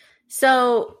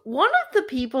 So one of the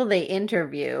people they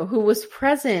interview who was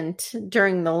present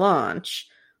during the launch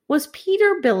was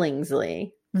Peter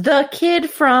Billingsley, the kid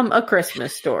from A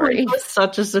Christmas Story. It was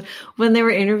such a, when they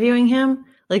were interviewing him,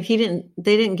 like they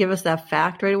didn't give us that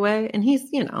fact right away. And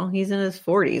he's, you know, he's in his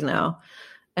 40s now.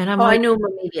 And I'm like, I knew him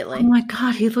immediately. I'm like,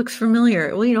 God, he looks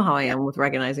familiar. Well, you know how I am with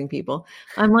recognizing people.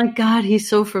 I'm like, God, he's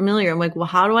so familiar. I'm like, well,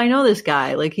 how do I know this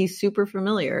guy? Like, he's super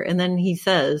familiar. And then he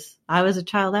says, I was a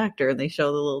child actor. And they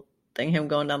show the little thing, him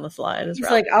going down the slide. He's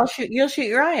like, you'll shoot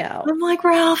your eye out. I'm like,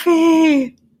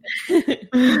 Ralphie.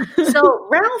 So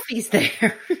Ralphie's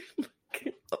there.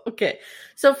 Okay.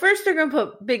 So first they're going to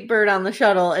put Big Bird on the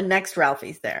shuttle, and next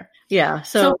Ralphie's there. Yeah.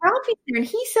 So Ralphie's there, and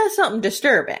he says something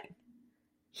disturbing.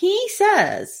 He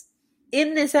says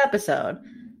in this episode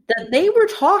that they were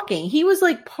talking. He was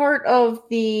like part of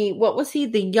the, what was he?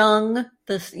 The Young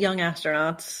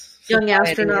Astronauts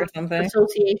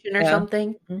Association or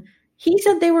something. Mm-hmm. He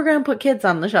said they were going to put kids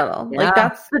on the shuttle. Yeah. Like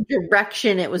that's the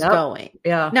direction it was going.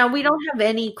 Yeah. Now we don't have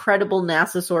any credible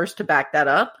NASA source to back that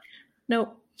up.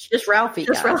 Nope. It's just Ralphie.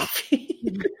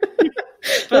 Ralphie.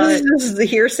 This is the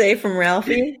hearsay from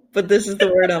Ralphie, but this is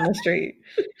the word on the street.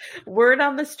 Word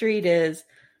on the street is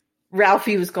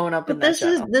Ralphie was going up in that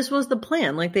shuttle. This was the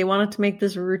plan. Like they wanted to make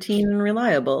this routine and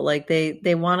reliable. Like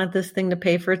they wanted this thing to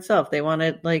pay for itself. They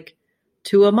wanted like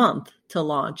 2 a month to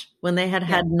launch when they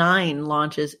had 9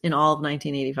 launches in all of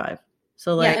 1985.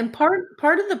 So like, and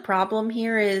part of the problem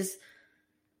here is,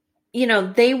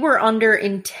 they were under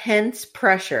intense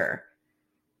pressure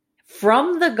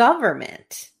from the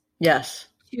government. yes,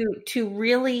 To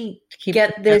really keep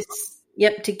get this,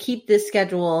 to keep this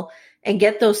schedule and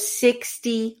get those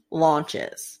 60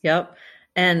 launches. Yep.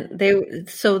 And the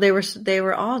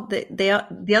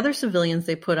other civilians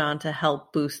they put on to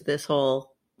help boost this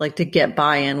whole, like to get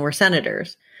buy-in were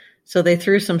senators. So they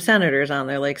threw some senators on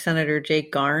there, like Senator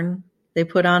Jake Garn they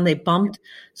put on, they bumped.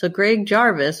 So Greg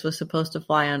Jarvis was supposed to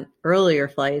fly on earlier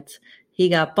flights. He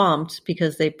got bumped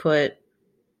because they put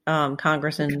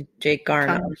Congressman Jake Garn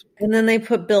on. And then they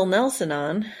put Bill Nelson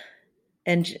on,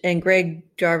 and Greg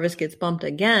Jarvis gets bumped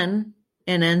again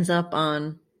and ends up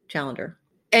on Challenger.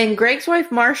 And Greg's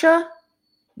wife, Marsha,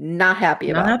 not happy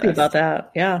about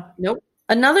that. Yeah. Nope.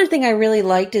 Another thing I really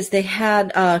liked is they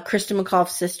had Krista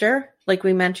McCall's sister, like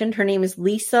we mentioned. Her name is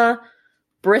Lisa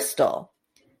Bristol.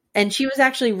 And she was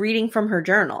actually reading from her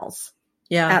journals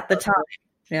at the time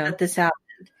that this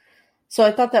happened. So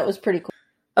I thought that was pretty cool.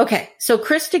 Okay, so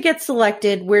Krista gets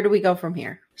selected. Where do we go from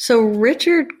here? So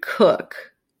Richard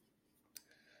Cook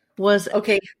is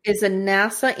a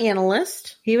NASA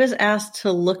analyst. He was asked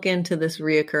to look into this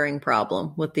reoccurring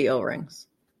problem with the O-rings.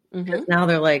 Mm-hmm. Now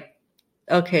they're like,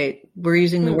 okay, we're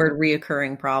using the word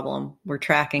reoccurring problem. We're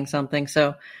tracking something.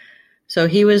 So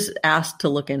he was asked to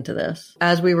look into this.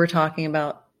 As we were talking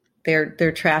about,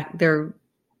 they're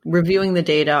reviewing the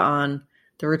data on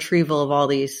the retrieval of all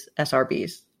these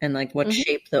SRBs and like what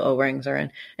shape the O-rings are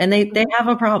in. And they have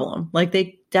a problem. Like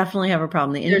they definitely have a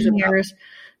problem. The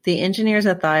engineers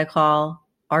at Thiokol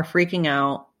are freaking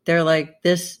out. They're like,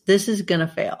 this is going to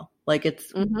fail. Like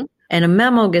it's, and a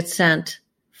memo gets sent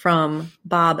from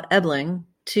Bob Ebling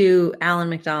to Alan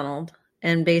McDonald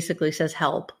and basically says,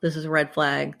 help, this is a red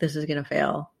flag. This is going to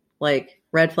fail. Like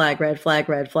red flag, red flag,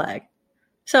 red flag.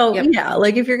 So yeah,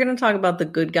 like if you're going to talk about the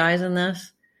good guys in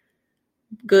this,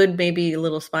 good, maybe a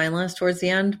little spineless towards the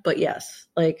end, but yes,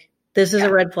 like this is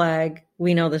a red flag.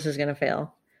 We know this is going to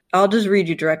fail. I'll just read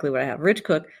you directly what I have. Rich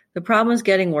Cook, the problem is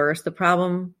getting worse.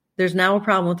 There's now a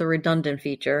problem with the redundant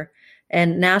feature.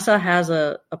 And NASA has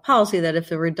a policy that if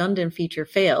the redundant feature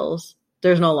fails,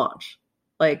 there's no launch.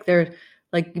 Like they're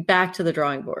like back to the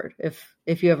drawing board if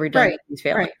you have redundancies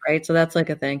failing, right? So that's like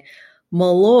a thing.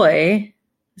 Malloy,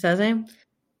 is that his name?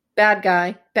 Bad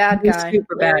guy.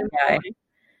 Super bad guy.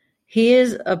 He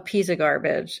is a piece of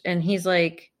garbage. And he's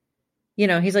like,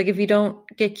 if you don't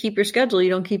keep your schedule, you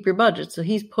don't keep your budget. So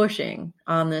he's pushing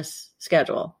on this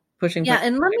schedule. Yeah,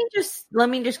 and let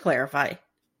me just clarify.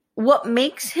 What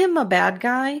makes him a bad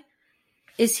guy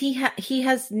is he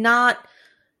has not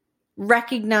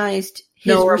recognized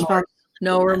his responsibility.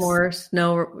 No remorse,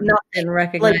 nothing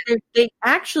recognized. Like they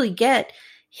actually get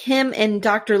him and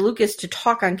Dr. Lucas to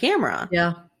talk on camera.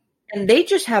 Yeah. And they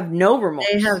just have no remorse.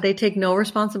 They take no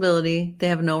responsibility. They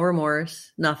have no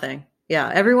remorse. Nothing. Yeah.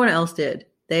 Everyone else did.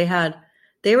 They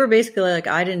were basically like,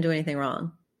 I didn't do anything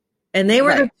wrong. And they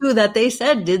were the two that they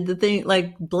said did the thing,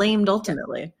 like blamed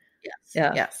ultimately. Yes.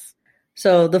 Yeah. Yes.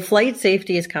 So the flight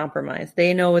safety is compromised.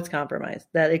 They know it's compromised,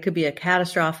 that it could be a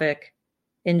catastrophic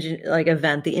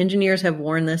event. The engineers have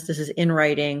warned this. This is in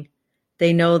writing.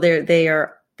 They know they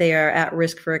are at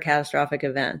risk for a catastrophic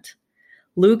event.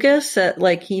 Lucas said,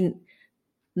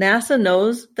 NASA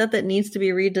knows that needs to be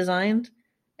redesigned,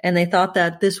 and they thought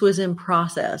that this was in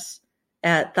process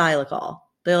at Thiokol.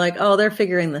 They're like, oh, they're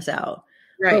figuring this out.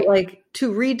 Right. But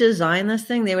to redesign this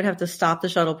thing, they would have to stop the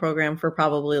shuttle program for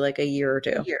probably like a year or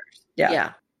two. Years.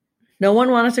 Yeah. No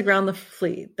one wanted to ground the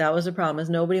fleet. That was the problem, is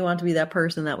nobody wanted to be that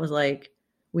person that was like,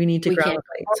 we need to ground the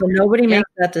fleet. So nobody makes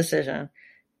that decision.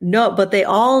 No, but they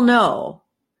all know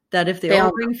that if the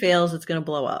O-ring fails, it's going to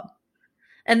blow up.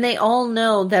 And they all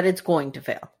know that it's going to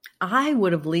fail. I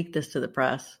would have leaked this to the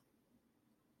press.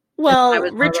 Well,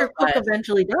 Richard Cook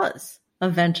eventually does.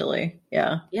 Eventually,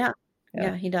 yeah. Yeah,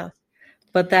 he does.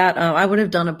 But that I would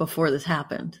have done it before this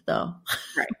happened, though.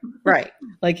 Right.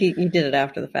 Like he did it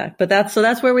after the fact. But that's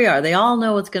where we are. They all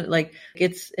know it's gonna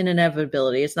it's an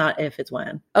inevitability. It's not if, it's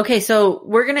when. Okay, so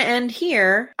we're gonna end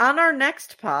here. On our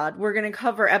next pod, we're gonna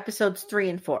cover episodes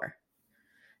 3 and 4.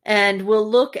 And we'll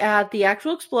look at the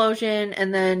actual explosion,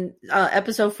 and then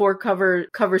episode 4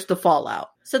 covers the fallout.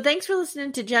 So thanks for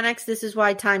listening to Gen X This Is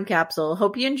Why Time Capsule.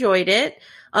 Hope you enjoyed it.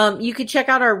 You could check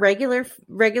out our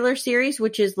regular series,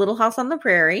 which is Little House on the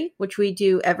Prairie, which we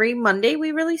do every Monday.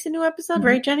 We release a new episode,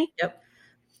 right, Jenny? Yep.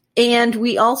 And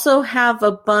we also have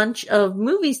a bunch of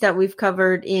movies that we've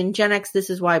covered in Gen X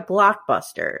This Is Why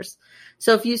Blockbusters.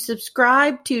 So if you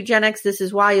subscribe to Gen X This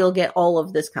Is Why, you'll get all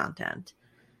of this content.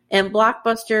 And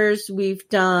Blockbusters, we've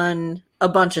done a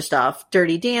bunch of stuff.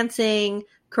 Dirty Dancing,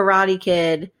 Karate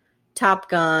Kid, Top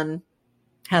Gun,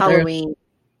 Halloween,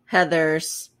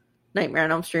 Heathers, Nightmare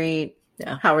on Elm Street,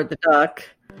 Howard the Duck.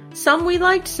 Some we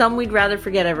liked, some we'd rather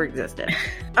forget ever existed.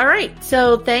 All right,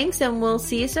 so thanks, and we'll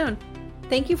see you soon.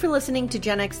 Thank you for listening to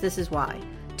Gen X This Is Why.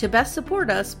 To best support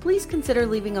us, please consider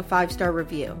leaving a 5-star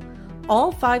review.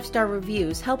 All 5-star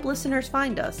reviews help listeners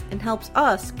find us and helps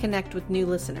us connect with new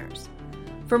listeners.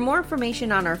 For more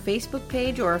information on our Facebook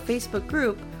page or our Facebook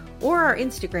group or our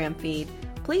Instagram feed,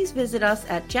 please visit us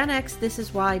at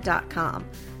genxthisiswhy.com.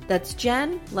 That's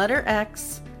Gen, letter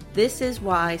X, this is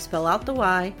why, spell out the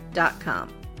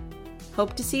y.com.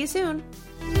 Hope to see you soon.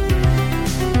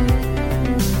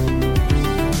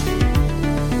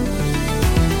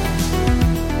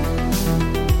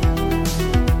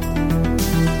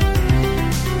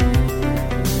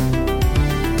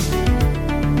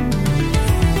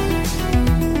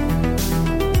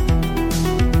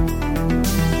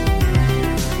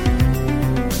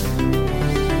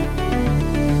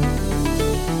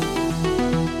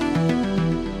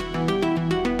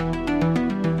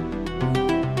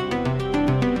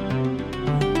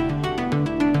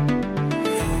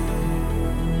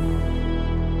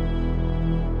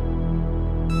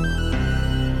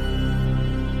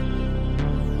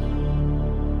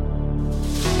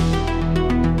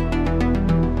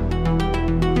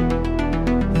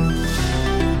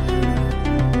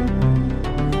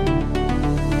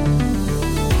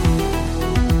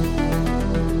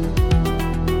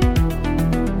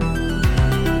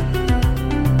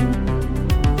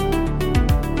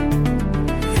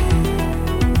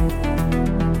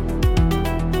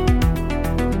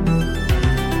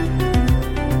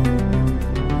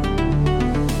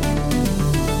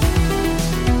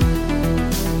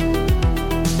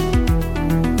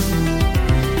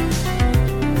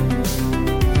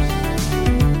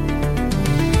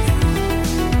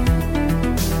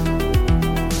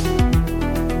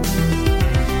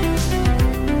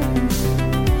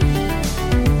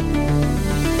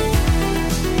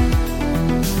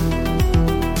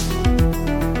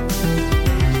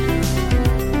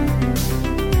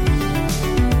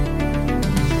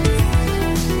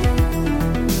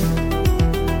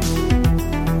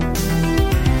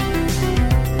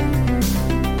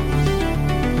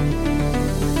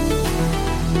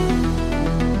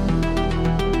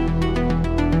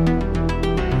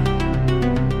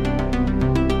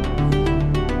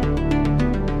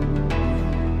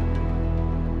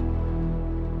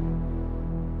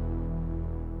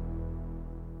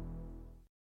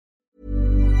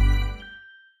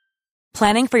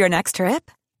 Planning for your next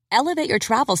trip? Elevate your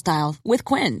travel style with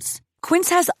Quince. Quince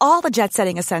has all the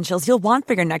jet-setting essentials you'll want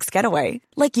for your next getaway,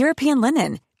 like European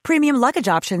linen, premium luggage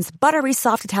options, buttery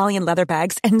soft Italian leather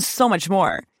bags, and so much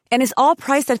more. And is all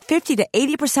priced at 50 to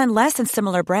 80% less than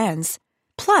similar brands.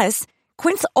 Plus,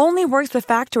 Quince only works with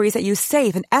factories that use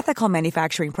safe and ethical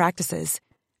manufacturing practices.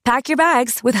 Pack your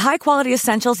bags with high-quality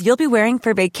essentials you'll be wearing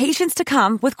for vacations to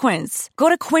come with Quince. Go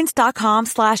to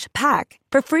quince.com/pack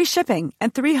for free shipping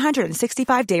and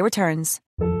 365-day returns.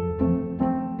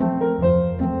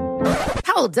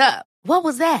 Hold up. What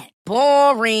was that?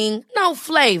 Boring. No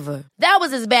flavor. That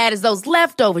was as bad as those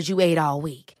leftovers you ate all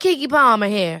week. Keke Palmer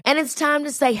here, and it's time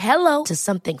to say hello to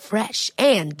something fresh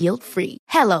and guilt-free.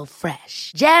 Hello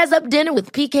Fresh. Jazz up dinner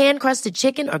with pecan-crusted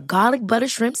chicken or garlic butter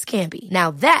shrimp scampi. Now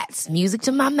that's music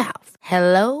to my mouth.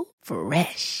 Hello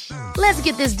Fresh. Let's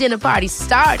get this dinner party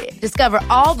started. Discover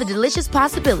all the delicious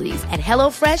possibilities at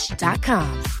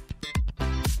hellofresh.com.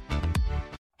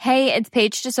 Hey, it's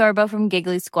Paige DeSorbo from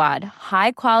Giggly Squad.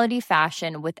 High quality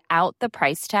fashion without the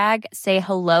price tag. Say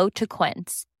hello to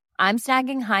Quince. I'm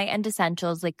snagging high-end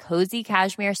essentials like cozy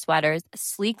cashmere sweaters,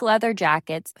 sleek leather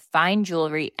jackets, fine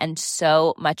jewelry, and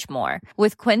so much more.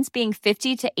 With Quince being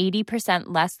 50 to 80%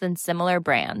 less than similar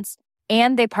brands.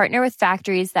 And they partner with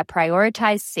factories that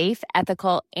prioritize safe,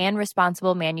 ethical, and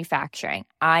responsible manufacturing.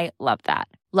 I love that.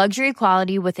 Luxury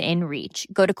quality within reach.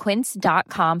 Go to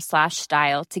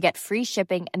quince.com/style to get free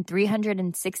shipping and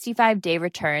 365-day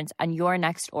returns on your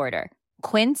next order.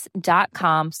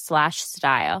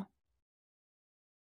 Quince.com/style.